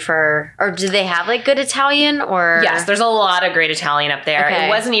weren't ready for, or did they have like good Italian or? Yes, there's a lot of great Italian up there. Okay. It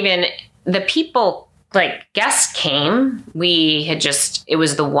wasn't even the people. Like guests came, it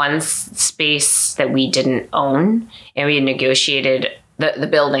was the one space that we didn't own, and we had negotiated the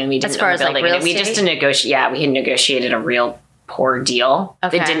building. We didn't As far own as, the like, building. real And we just negotiated. Yeah, we had negotiated a real poor deal.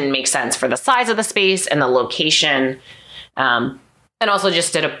 Okay. That didn't make sense for the size of the space and the location, and also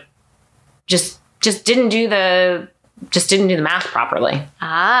just didn't do the math properly.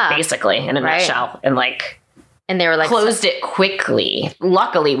 Basically, in a nutshell, and and they were like closed it quickly.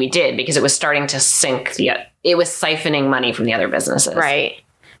 Luckily, we did, because it was starting to sink. It was siphoning money from the other businesses. Right.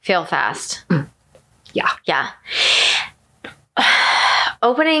 Fail fast. Yeah. Yeah.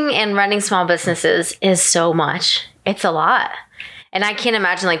 Opening and running small businesses is so much. It's a lot. And I can't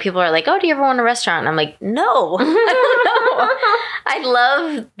imagine, like, people are like, oh, do you ever want a restaurant? And I'm like, no, I don't know. I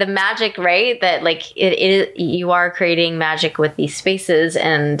love the magic, right? That, like, you are creating magic with these spaces,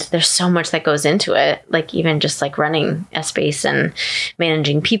 and there's so much that goes into it. Like, even just like running a space and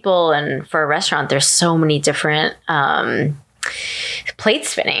managing people. And for a restaurant, there's so many different, plate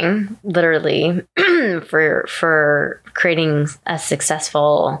spinning, literally, for creating a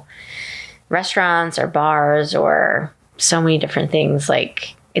successful restaurants or bars or so many different things.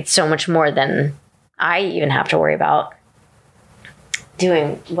 Like, it's so much more than I even have to worry about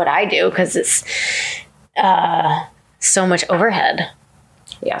doing what I do, because it's so much overhead.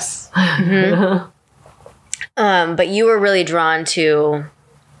 Yes. But you were really drawn to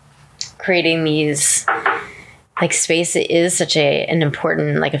creating these, like, space. It is such an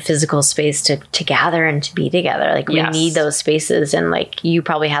important, like, a physical space to gather and to be together. Like, we need those spaces. And, like, you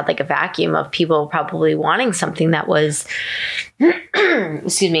probably had, like, a vacuum of people probably wanting something that was,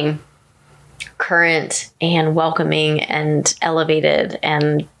 excuse me, current and welcoming and elevated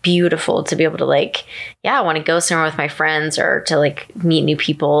and beautiful, to be able to, like, I want to go somewhere with my friends, or to, like, meet new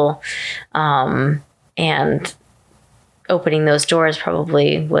people. And opening those doors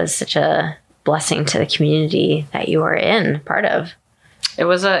probably was such a blessing to the community that you are part of. It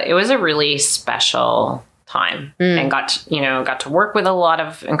was a really special time, and got to work with a lot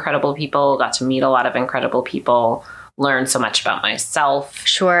of incredible people, got to meet a lot of incredible people, learn so much about myself.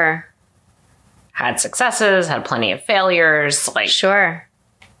 Sure. Had successes, had plenty of failures. Like, sure.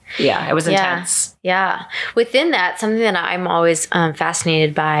 Yeah, it was intense. Yeah. Within that, something that I'm always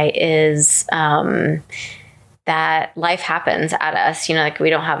fascinated by is that life happens at us, like, we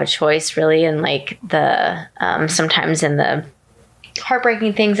don't have a choice really. And, like, the sometimes in the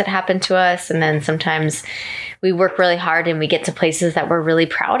heartbreaking things that happen to us, and then sometimes we work really hard and we get to places that we're really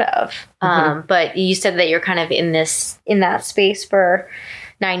proud of. But you said that you're kind of in that space for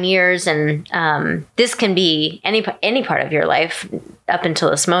 9 years, and this can be any part of your life up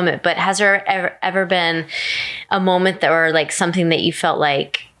until this moment. But has there ever been a moment that, or, like, something that you felt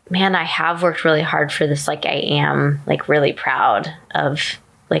like, man, I have worked really hard for this. Like, I am, like, really proud of,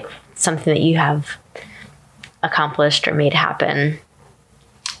 like, something that you have accomplished or made happen?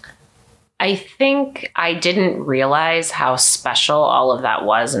 I think I didn't realize how special all of that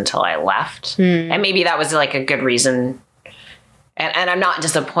was until I left. And maybe that was, like, a good reason. And I'm not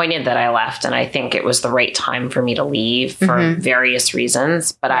disappointed that I left. And I think it was the right time for me to leave for various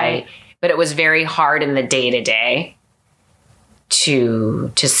reasons. But it was very hard in the day-to-day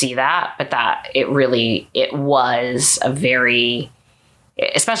to see that, but that it was a very,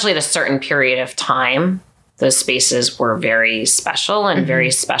 especially at a certain period of time, those spaces were very special and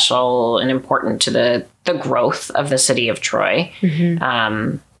very special and important to the growth of the city of Troy,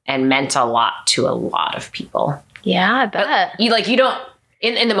 and meant a lot to a lot of people. Yeah, I bet. But you don't,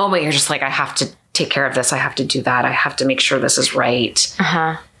 in the moment, you're just like, I have to take care of this. I have to do that. I have to make sure this is right.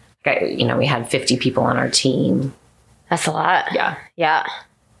 We had 50 people on our team. That's a lot. Yeah. Yeah.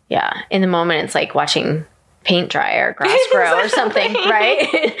 Yeah. In the moment, it's like watching paint dry or grass grow or something, right?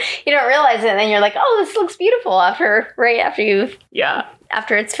 You don't realize it. And then you're like, oh, this looks beautiful after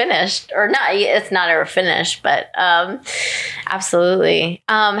it's finished, or not. It's not ever finished, but absolutely.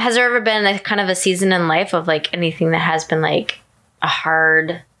 Has there ever been a kind of a season in life of, like, anything that has been, like, a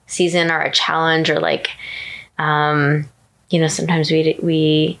hard season or a challenge, or, like, sometimes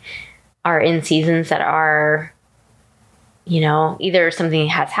we are in seasons that are, either something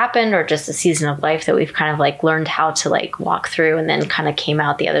has happened or just a season of life that we've kind of, like, learned how to, like, walk through, and then kind of came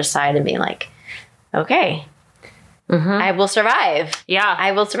out the other side and being like, okay, I will survive. Yeah.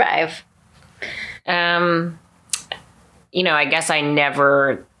 I will survive. I guess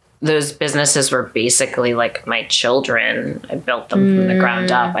those businesses were basically like my children. I built them from the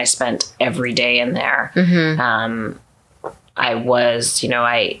ground up. I spent every day in there. I was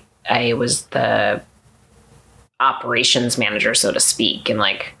the operations manager, so to speak, and,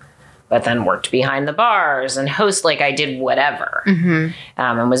 like, but then worked behind the bars and host, like, I did whatever, and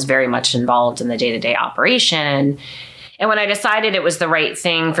was very much involved in the day-to-day operation. And when I decided it was the right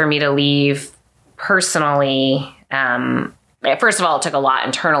thing for me to leave personally, first of all, it took a lot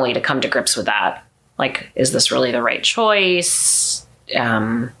internally to come to grips with that. Like, is this really the right choice?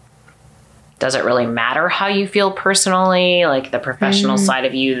 Does it really matter how you feel personally? Like the professional side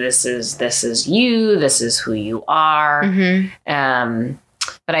of you, this is you, this is who you are.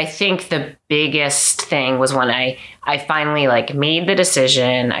 But I think the biggest thing was when I finally like made the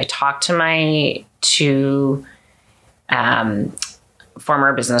decision. I talked to my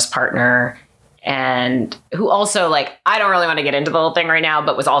former business partner, and who also, like, I don't really want to get into the whole thing right now,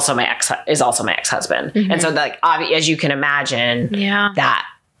 but was also my ex-husband. And so, like, as you can imagine, that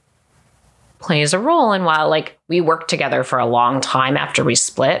plays a role. And while, like, we worked together for a long time after we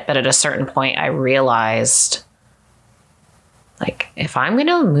split, but at a certain point I realized, like, if I'm going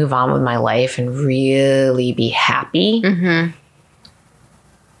to move on with my life and really be happy,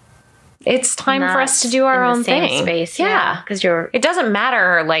 it's time for us to do our own thing. Space, because it doesn't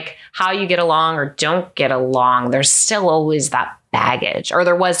matter like how you get along or don't get along. There's still always that baggage, or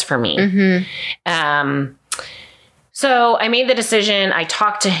there was for me. So I made the decision. I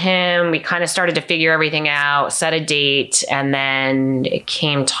talked to him. We kind of started to figure everything out, set a date, and then it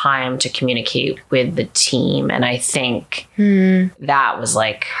came time to communicate with the team. And I think that was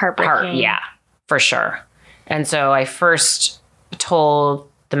like heartbreaking. Yeah, for sure. And so I first told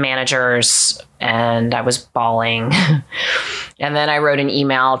the managers, and I was bawling. And then I wrote an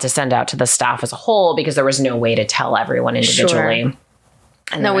email to send out to the staff as a whole, because there was no way to tell everyone individually. Sure.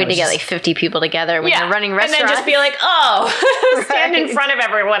 And no way to get like 50 people together when you're running restaurants. And then just be like, stand in front of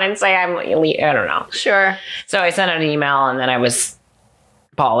everyone and say, I don't know. Sure. So I sent out an email, and then I was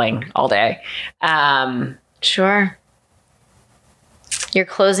bawling all day. Sure. You're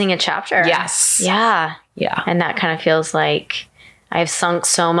closing a chapter. Yes. Yeah. Yeah. And that kind of feels like I've sunk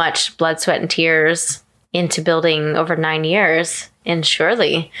so much blood, sweat, and tears into building over 9 years in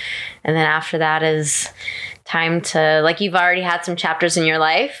Surely. And then after that is time to, like, you've already had some chapters in your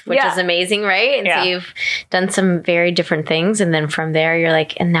life, which is amazing, right? And so you've done some very different things. And then from there, you're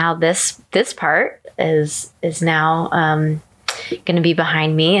like, and now this part is now going to be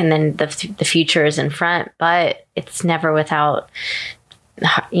behind me. And then the future is in front, but it's never without,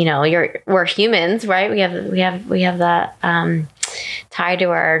 you know, we're humans, right? We have that tie to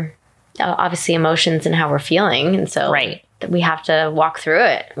our obviously emotions and how we're feeling. And so we have to walk through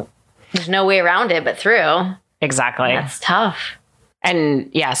it. There's no way around it but through. Exactly. That's tough.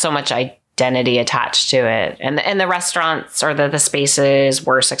 And so much identity attached to it. And the restaurants or the spaces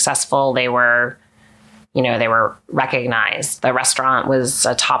were successful. They were, they were recognized. The restaurant was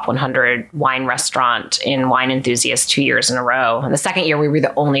a top 100 wine restaurant in Wine Enthusiast 2 years in a row. And the second year we were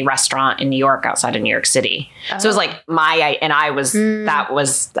the only restaurant in New York outside of New York City. Oh. So it was like that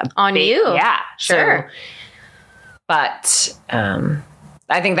was on big, you. Yeah, sure. But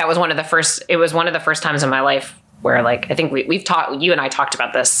I think that was one of the first times in my life where, like, I think you and I talked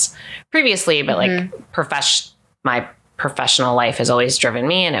about this previously, but like my professional life has always driven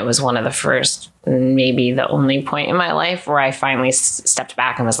me. And it was one of the first, maybe the only point in my life where I finally stepped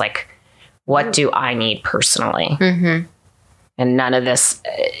back and was like, what do I need personally? And none of this,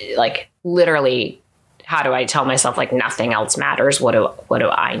 like, literally, how do I tell myself, like, nothing else matters? What do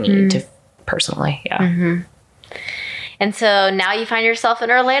I need to personally? Yeah. And so now you find yourself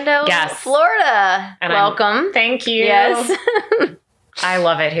in Orlando, Florida. And welcome. Thank you. Yes. I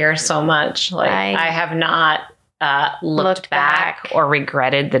love it here so much. Like, I have not looked back or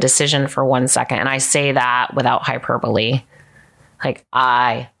regretted the decision for 1 second. And I say that without hyperbole. Like,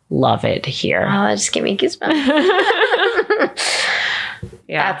 I love it here. Oh, that just gave me goosebumps.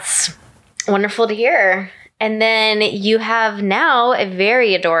 That's wonderful to hear. And then you have now a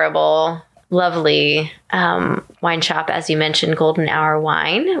very adorable, lovely wine shop, as you mentioned, Golden Hour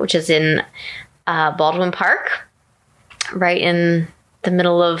Wine, which is in Baldwin Park, right in the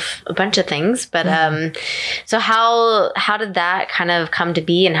middle of a bunch of things. But so how did that kind of come to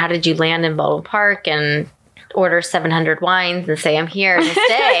be, and how did you land in Baldwin Park and order 700 wines and say, I'm here to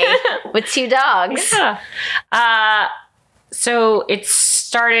stay with 2 dogs? Yeah. So it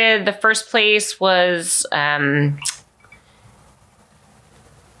started, the first place was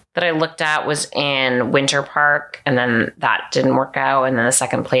that I looked at was in Winter Park, and then that didn't work out. And then the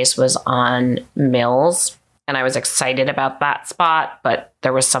second place was on Mills, and I was excited about that spot, but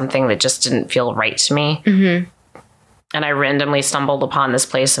there was something that just didn't feel right to me. And I randomly stumbled upon this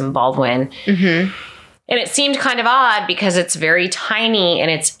place in Baldwin. And it seemed kind of odd because it's very tiny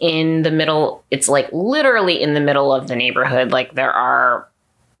and it's in the middle. It's like literally in the middle of the neighborhood. Like, there are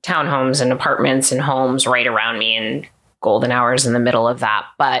townhomes and apartments and homes right around me, and Golden Hour's in the middle of that.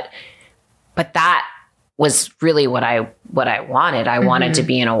 But that was really what I wanted. I wanted to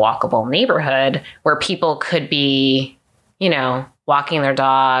be in a walkable neighborhood where people could be, walking their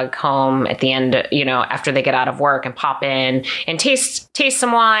dog home at the end, after they get out of work and pop in and taste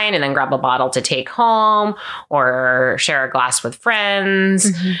some wine and then grab a bottle to take home or share a glass with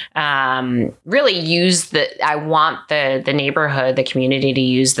friends. Really I want the neighborhood, the community to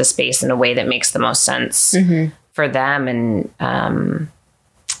use the space in a way that makes the most sense for them.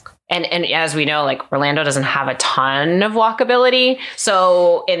 And as we know, like Orlando doesn't have a ton of walkability.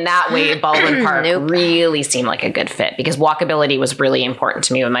 So in that way, Baldwin Park really seemed like a good fit because walkability was really important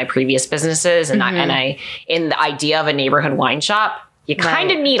to me with my previous businesses. And I, in the idea of a neighborhood wine shop, you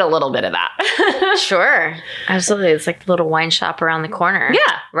kind of need a little bit of that. Sure. Absolutely. It's like the little wine shop around the corner.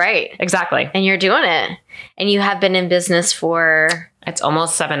 Yeah. Right. Exactly. And you're doing it. And you have been in business for... It's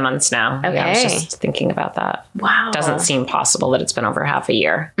almost 7 months now. Okay. Yeah, I was just thinking about that. Wow. Doesn't seem possible that it's been over half a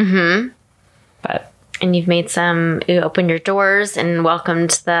year. But... And you've you opened your doors and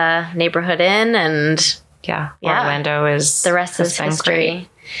welcomed the neighborhood in and... Yeah. Orlando is... The rest is history. Great.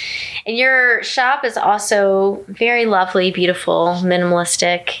 And your shop is also very lovely, beautiful,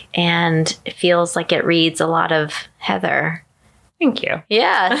 minimalistic, and it feels like it reads a lot of Heather. Thank you.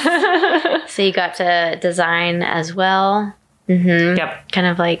 Yeah. So you got to design as well. Yep. Kind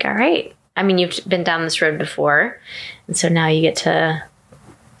of like, all right. I mean, you've been down this road before, and so now you get to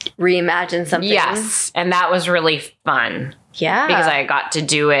reimagine something. Yes. And that was really fun. Yeah. Because I got to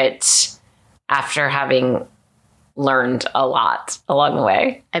do it after having learned a lot along the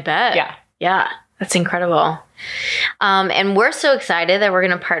way. I bet. Yeah. Yeah. That's incredible. And we're so excited that we're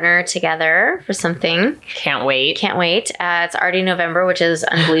going to partner together for something. Can't wait. Can't wait. It's already November, which is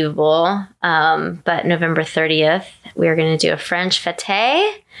unbelievable. But November 30th, we are going to do a French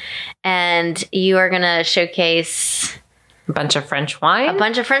fete. And you are going to showcase... A bunch of French wine? A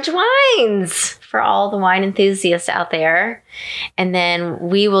bunch of French wines for all the wine enthusiasts out there. And then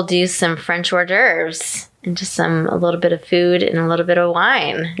we will do some French hors d'oeuvres and just a little bit of food and a little bit of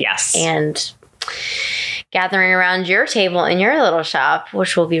wine. Yes. And gathering around your table in your little shop,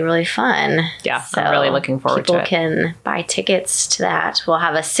 which will be really fun. Yeah, so I'm really looking forward to it. People can buy tickets to that. We'll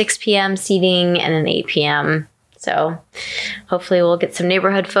have a 6 p.m. seating and an 8 p.m. So hopefully we'll get some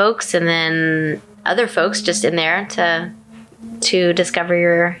neighborhood folks and then other folks just in there to discover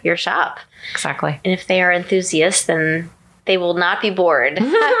your shop. Exactly. And if they are enthusiasts, then they will not be bored.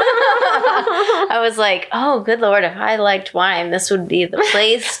 I was like, oh, good Lord, if I liked wine, this would be the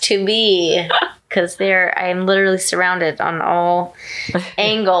place to be. Because I'm literally surrounded on all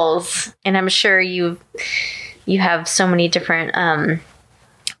angles. And I'm sure you have so many different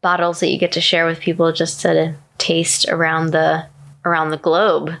bottles that you get to share with people just to taste around the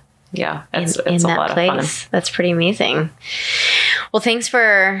globe. Yeah, it's a lot of fun. That's pretty amazing. Well, thanks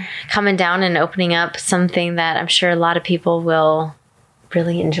for coming down and opening up something that I'm sure a lot of people will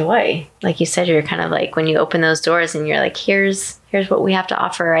really enjoy. Like you said, you're kind of like when you open those doors and you're like, here's what we have to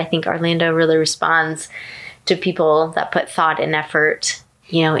offer. I think Orlando really responds to people that put thought and effort,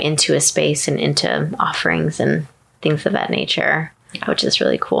 into a space and into offerings and things of that nature, which is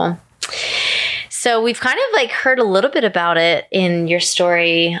really cool. So we've kind of like heard a little bit about it in your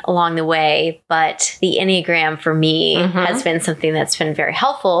story along the way, but the Enneagram for me has been something that's been very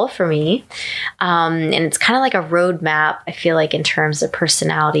helpful for me. And it's kind of like a roadmap, I feel like, in terms of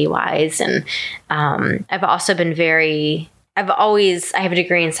personality wise. And I've also been I have a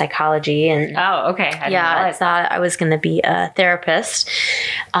degree in psychology and okay. I thought I was going to be a therapist.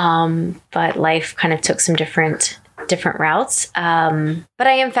 But life kind of took some different routes. But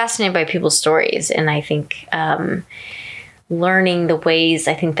I am fascinated by people's stories. And I think learning the ways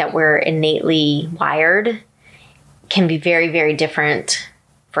I think that we're innately wired can be very, very different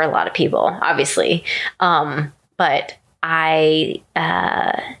for a lot of people, obviously. But I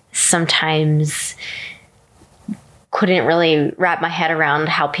sometimes couldn't really wrap my head around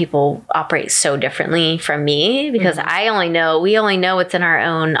how people operate so differently from me because we only know what's in our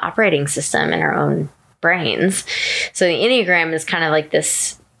own operating system and our own brains. So the Enneagram is kind of like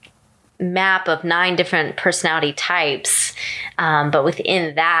this map of 9 different personality types. But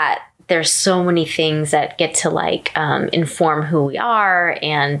within that, there's so many things that get to inform who we are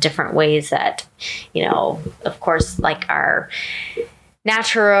and different ways that, of course, like our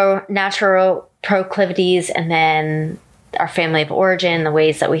natural proclivities and then our family of origin, the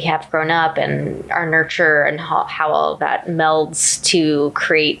ways that we have grown up and our nurture and how all of that melds to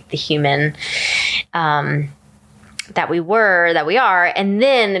create the human that we are. And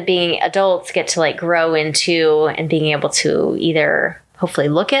then being adults get to grow into and being able to either hopefully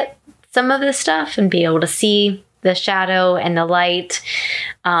look at some of this stuff and be able to see the shadow and the light.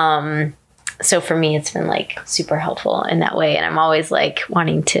 so for me, it's been like super helpful in that way. And I'm always like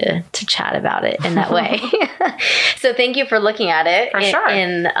wanting to chat about it in that way. So thank you for looking at it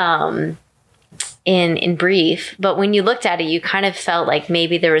in brief. But when you looked at it, you kind of felt like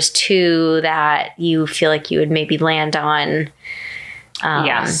maybe there was two that you feel like you would maybe land on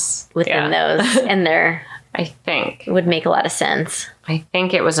within those. And I think it would make a lot of sense. I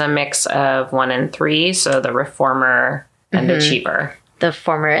think it was a mix of 1 and 3. So the reformer and the achiever. The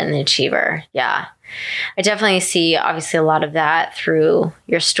former and the achiever. Yeah. I definitely see obviously a lot of that through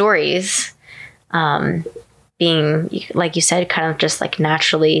your stories. Being, like you said, kind of just like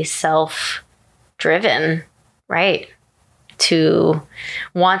naturally self-driven, right? To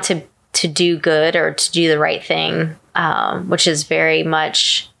want to do good or to do the right thing, which is very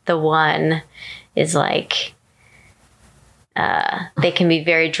much the one is like, they can be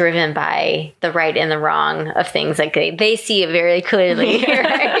very driven by the right and the wrong of things. Like they see it very clearly,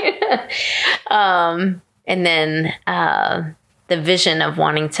 right? And then the vision of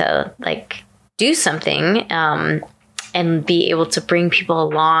wanting to like do something and be able to bring people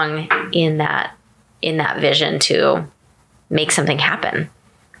along in that vision to make something happen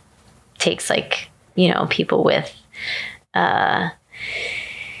takes like, people with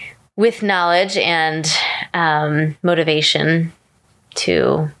knowledge and motivation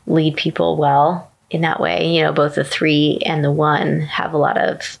to lead people well in that way. Both the 3 and the 1 have a lot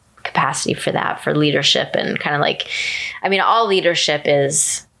of capacity for that, for leadership. And kind of like, all leadership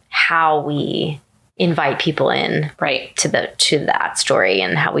is how we invite people in, right, to that story,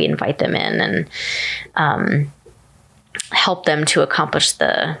 and how we invite them in and help them to accomplish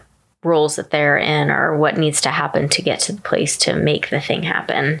the roles that they're in, or what needs to happen to get to the place to make the thing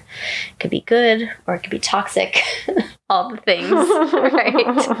happen. It could be good or it could be toxic, all the things,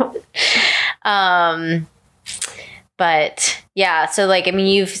 right? But yeah, so like,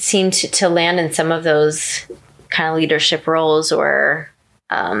 you've seemed to land in some of those kind of leadership roles, or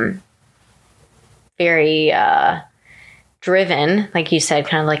very driven, like you said,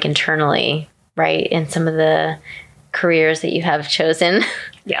 kind of like internally, right? In some of the careers that you have chosen.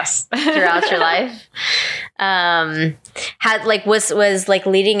 Yes. Throughout your life. Was like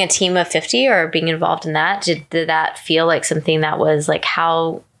leading a team of 50 or being involved in that, did that feel like something that was like,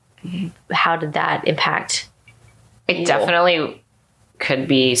 how did that impact you? It definitely could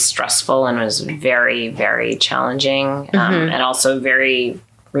be stressful and was very, very challenging, and also very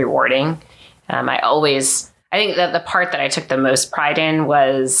rewarding. I think that the part that I took the most pride in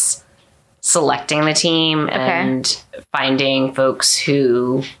was selecting the team and finding folks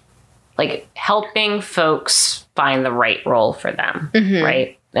who, like, helping folks find the right role for them,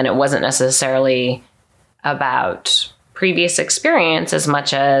 right? And it wasn't necessarily about previous experience as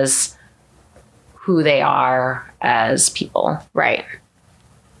much as who they are as people. Right.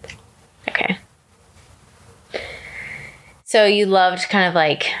 Okay. So you loved kind of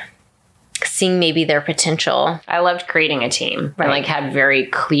like seeing maybe their potential. I loved creating a team, and like had a very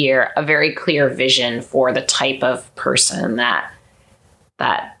clear vision for the type of person that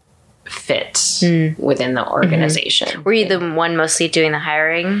fit within the organization. Were you the one mostly doing the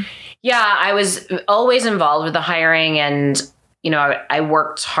hiring? Yeah, I was always involved with the hiring, and I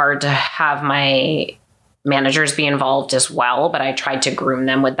worked hard to have my managers be involved as well, but I tried to groom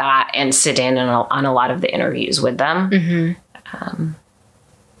them with that and sit in on a lot of the interviews with them.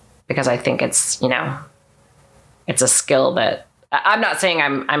 Because I think it's a skill that I'm not saying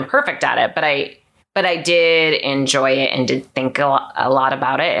I'm perfect at it, but I did enjoy it and did think a lot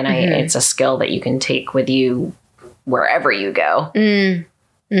about it. And it's a skill that you can take with you wherever you go.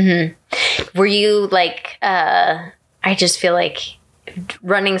 Were you like, I just feel like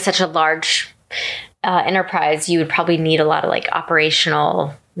running such a large enterprise, you would probably need a lot of like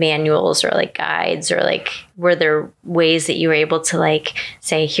operational manuals or like guides, or like, were there ways that you were able to like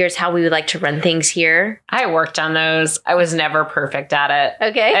say, here's how we would like to run things here? I worked on those. I was never perfect at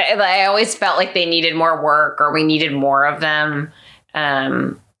it. Okay. I always felt like they needed more work, or we needed more of them.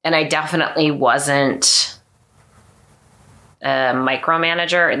 And I definitely wasn't a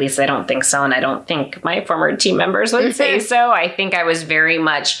micromanager. At least I don't think so. And I don't think my former team members would say so. I think I was very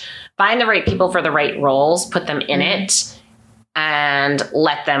much find the right people for the right roles, put them in it, and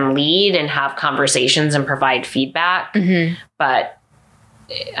let them lead and have conversations and provide feedback. But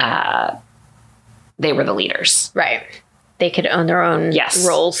they were the leaders. Right. They could own their own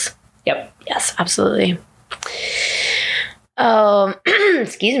roles. Yep. Yes, absolutely.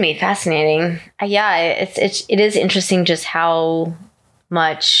 Excuse me. Fascinating. Yeah, it is interesting just how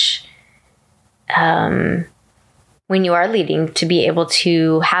much, when when you are leading, to be able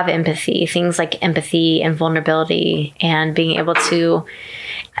to have empathy, things like empathy and vulnerability, and being able to,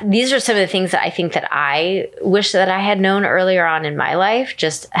 these are some of the things that I think that I wish that I had known earlier on in my life,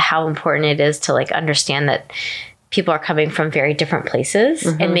 just how important it is to like understand that people are coming from very different places,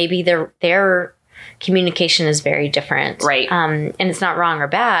 and maybe their communication is very different. Right. And it's not wrong or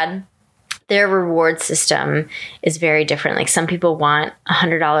bad. Their reward system is very different. Like some people want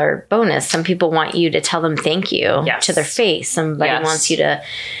 $100 bonus. Some people want you to tell them thank you to their face. Somebody wants you to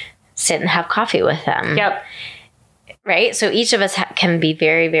sit and have coffee with them. Yep. Right. So each of us can be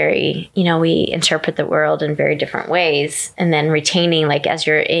very, very, we interpret the world in very different ways. And then retaining, like as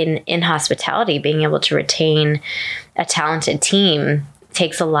you're in hospitality, being able to retain a talented team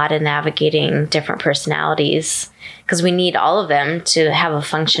takes a lot of navigating different personalities, because we need all of them to have a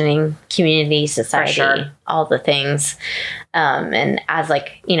functioning community, society, all the things. And as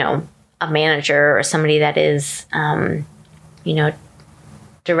like, a manager or somebody that is,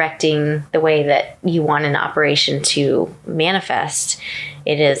 directing the way that you want an operation to manifest,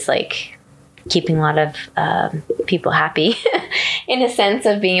 it is like keeping a lot of people happy in a sense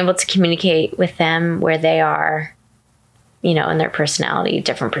of being able to communicate with them where they are, in their personality,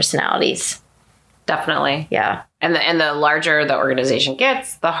 different personalities. Definitely. Yeah. And the larger the organization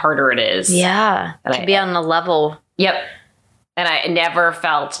gets, the harder it is. Yeah. And to be on the level. Yep. And I never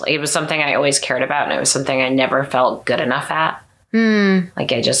felt, it was something I always cared about, and it was something I never felt good enough at.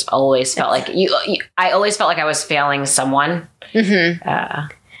 Like I just always felt like I always felt like I was failing someone.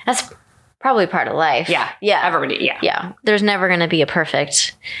 That's probably part of life. Yeah. Yeah. Everybody. Yeah. Yeah. There's never going to be a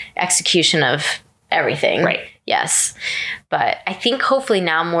perfect execution of everything. Right. Yes. But I think hopefully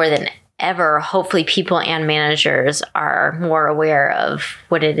now more than ever, hopefully people and managers are more aware of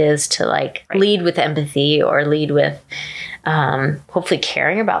what it is to like lead with empathy, or lead with hopefully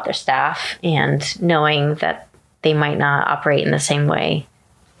caring about their staff and knowing that they might not operate in the same way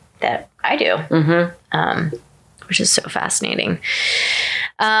that I do, which is so fascinating.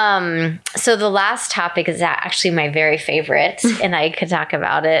 So the last topic is actually my very favorite, and I could talk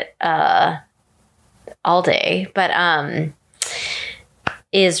about it all day, but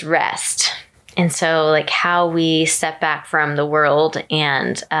is rest. And so like how we step back from the world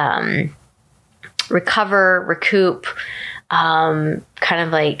and recover, recoup, kind of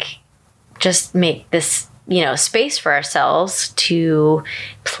like just make this space for ourselves to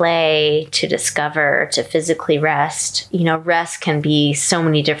play, to discover, to physically rest. Rest can be so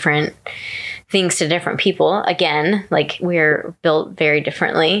many different things to different people. Again, like we're built very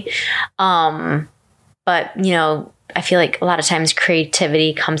differently. But, I feel like a lot of times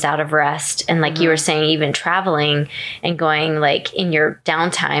creativity comes out of rest. And like you were saying, even traveling and going like in your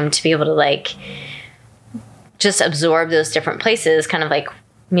downtime to be able to like just absorb those different places, kind of like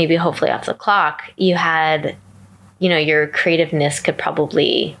maybe hopefully off the clock, you had, your creativeness could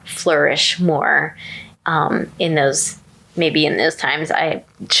probably flourish more in those times. I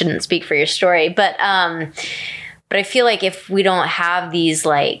shouldn't speak for your story, but I feel like if we don't have these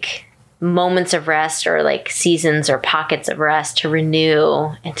like moments of rest or like seasons or pockets of rest to renew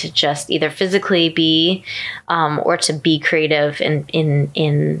and to just either physically be or to be creative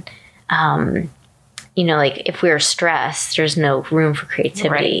in like if we're stressed, there's no room for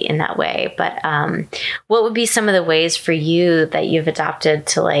creativity in that way. But what would be some of the ways for you that you've adopted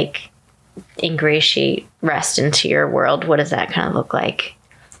to like ingratiate rest into your world? What does that kind of look like?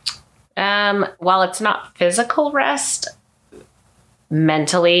 While it's not physical rest,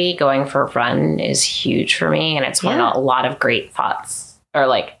 mentally going for a run is huge for me. And it's when a lot of great thoughts or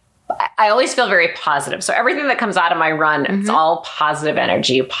like, I always feel very positive. So everything that comes out of my run, it's all positive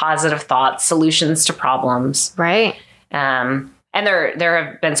energy, positive thoughts, solutions to problems. Right. And there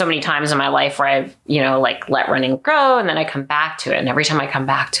have been so many times in my life where I've, like let running go, and then I come back to it. And every time I come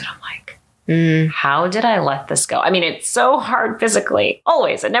back to it, I'm like, how did I let this go? I mean, it's so hard physically,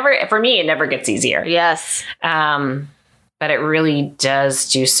 always. For me, it never gets easier. Yes. But it really does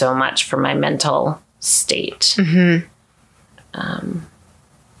do so much for my mental state.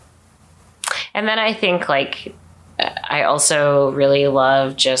 And then I think like, I also really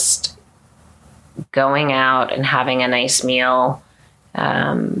love just going out and having a nice meal,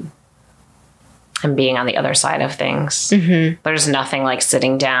 and being on the other side of things. There's nothing like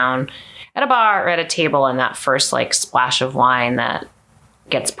sitting down at a bar or at a table and that first like splash of wine that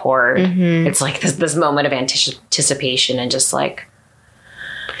gets poured. It's like this moment of anticipation and just like,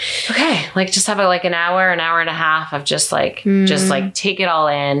 okay, like just have an hour and a half of just like take it all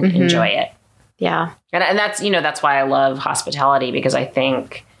in, enjoy it. Yeah. And that's, that's why I love hospitality, because I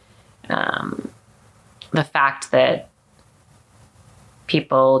think the fact that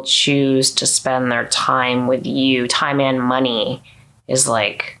people choose to spend their time with you, time and money, is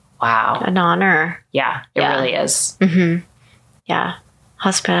like, wow. An honor. Yeah, it really is. Mm-hmm. Yeah.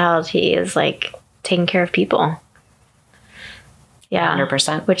 Hospitality is like taking care of people. Yeah.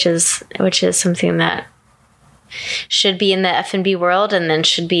 100%. Which is something that should be in the F&B world and then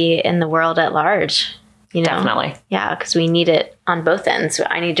should be in the world at large. You know? Definitely. Yeah, because we need it on both ends. So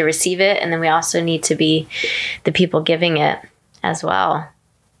I need to receive it, and then we also need to be the people giving it as well,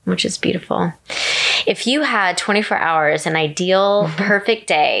 which is beautiful. If you had 24 hours, an ideal, perfect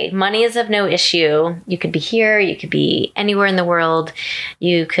day, money is of no issue. You could be here. You could be anywhere in the world.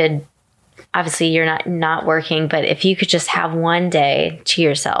 You could, obviously, you're not working, but if you could just have one day to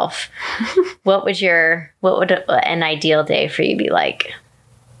yourself, what would an ideal day for you be like?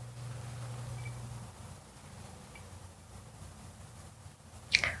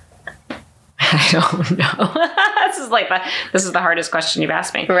 I don't know. This is the hardest question you've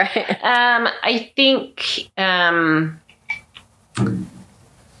asked me. Right. I think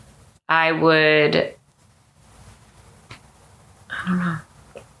I would. I don't know.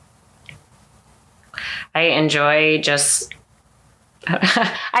 I enjoy just.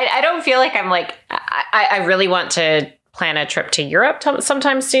 I don't feel like I'm like. I really want to plan a trip to Europe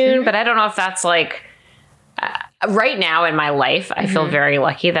sometime soon, but I don't know if that's like. Right now in my life, I feel very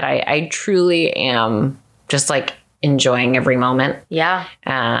lucky that I truly am just like enjoying every moment. Yeah.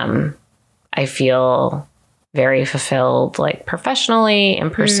 I feel very fulfilled, like professionally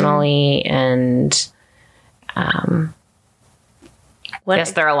and personally. And I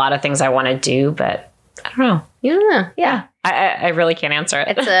guess there are a lot of things I want to do, but I don't know. You don't know. Yeah. I really can't answer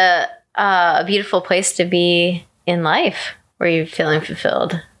it. It's a beautiful place to be in life where you're feeling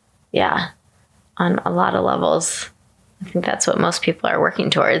fulfilled. Yeah. On a lot of levels. I think that's what most people are working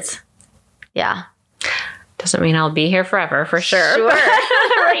towards. Yeah. Doesn't mean I'll be here forever, for sure.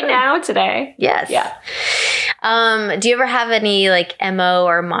 Right now, today. Yes. Yeah. Do you ever have any like MO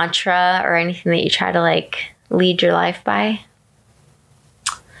or mantra or anything that you try to like lead your life by?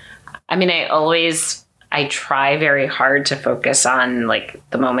 I mean, I try very hard to focus on like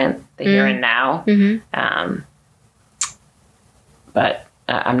the moment, the here and now. Mm-hmm. But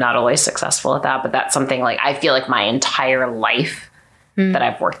I'm not always successful at that, but that's something like I feel like my entire life that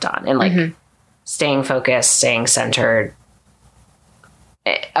I've worked on, and like staying focused, staying centered,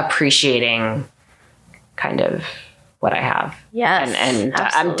 appreciating kind of what I have. Yes. And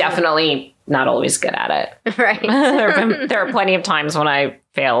I'm definitely not always good at it. Right. There are plenty of times when I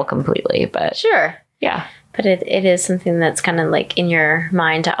fail completely, but sure. Yeah. But it is something that's kind of like in your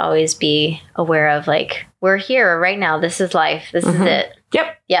mind to always be aware of, like, we're here right now. This is life. This is it.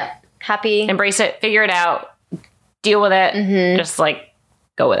 Yep. Happy. Embrace it. Figure it out. Deal with it. Just like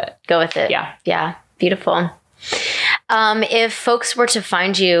go with it. Go with it. Yeah. Yeah. Beautiful. If folks were to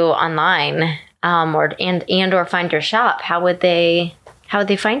find you online or find your shop, how would they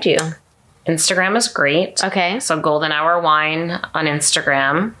find you? Instagram is great. Okay. So Golden Hour Wine on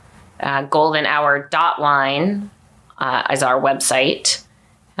Instagram. goldenhour.wine is our website.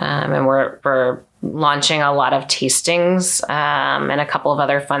 And we're launching a lot of tastings and a couple of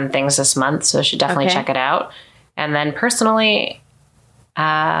other fun things this month. So you should definitely check it out. And then personally,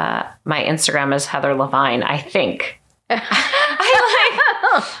 my Instagram is Heather Levine, I think.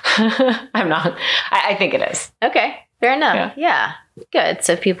 I'm not. I think it is. Okay. Fair enough. Yeah. Good.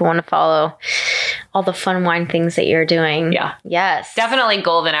 So if people want to follow all the fun wine things that you're doing. Yeah. Yes. Definitely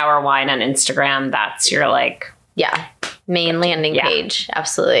Golden Hour Wine on Instagram. That's your like. Yeah. Main landing page.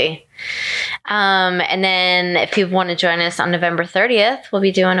 Absolutely. And then if people want to join us on November 30th, we'll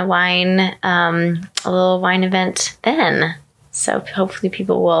be doing a little wine event then. So hopefully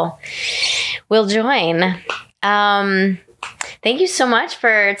people will join. Thank you so much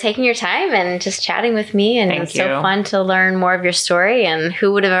for taking your time and just chatting with me. And it's so fun to learn more of your story. And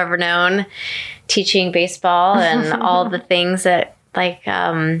who would have ever known teaching baseball and all the things that like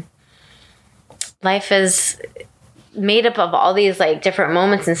life is made up of, all these like different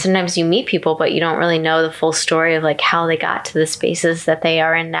moments. And sometimes you meet people, but you don't really know the full story of like how they got to the spaces that they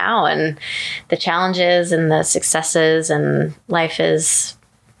are in now, and the challenges and the successes. And life is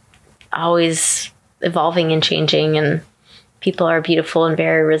always evolving and changing, and people are beautiful and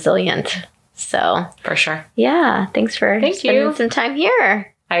very resilient. So for sure. Yeah. Thanks for spending some time here.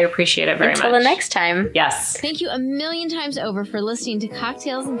 I appreciate it very much. Until the next time. Yes. Thank you a million times over for listening to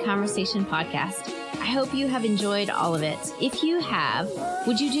Cocktails and Conversation podcast. I hope you have enjoyed all of it. If you have,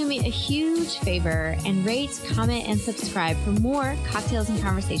 would you do me a huge favor and rate, comment, and subscribe for more Cocktails and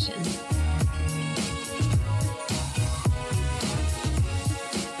Conversations?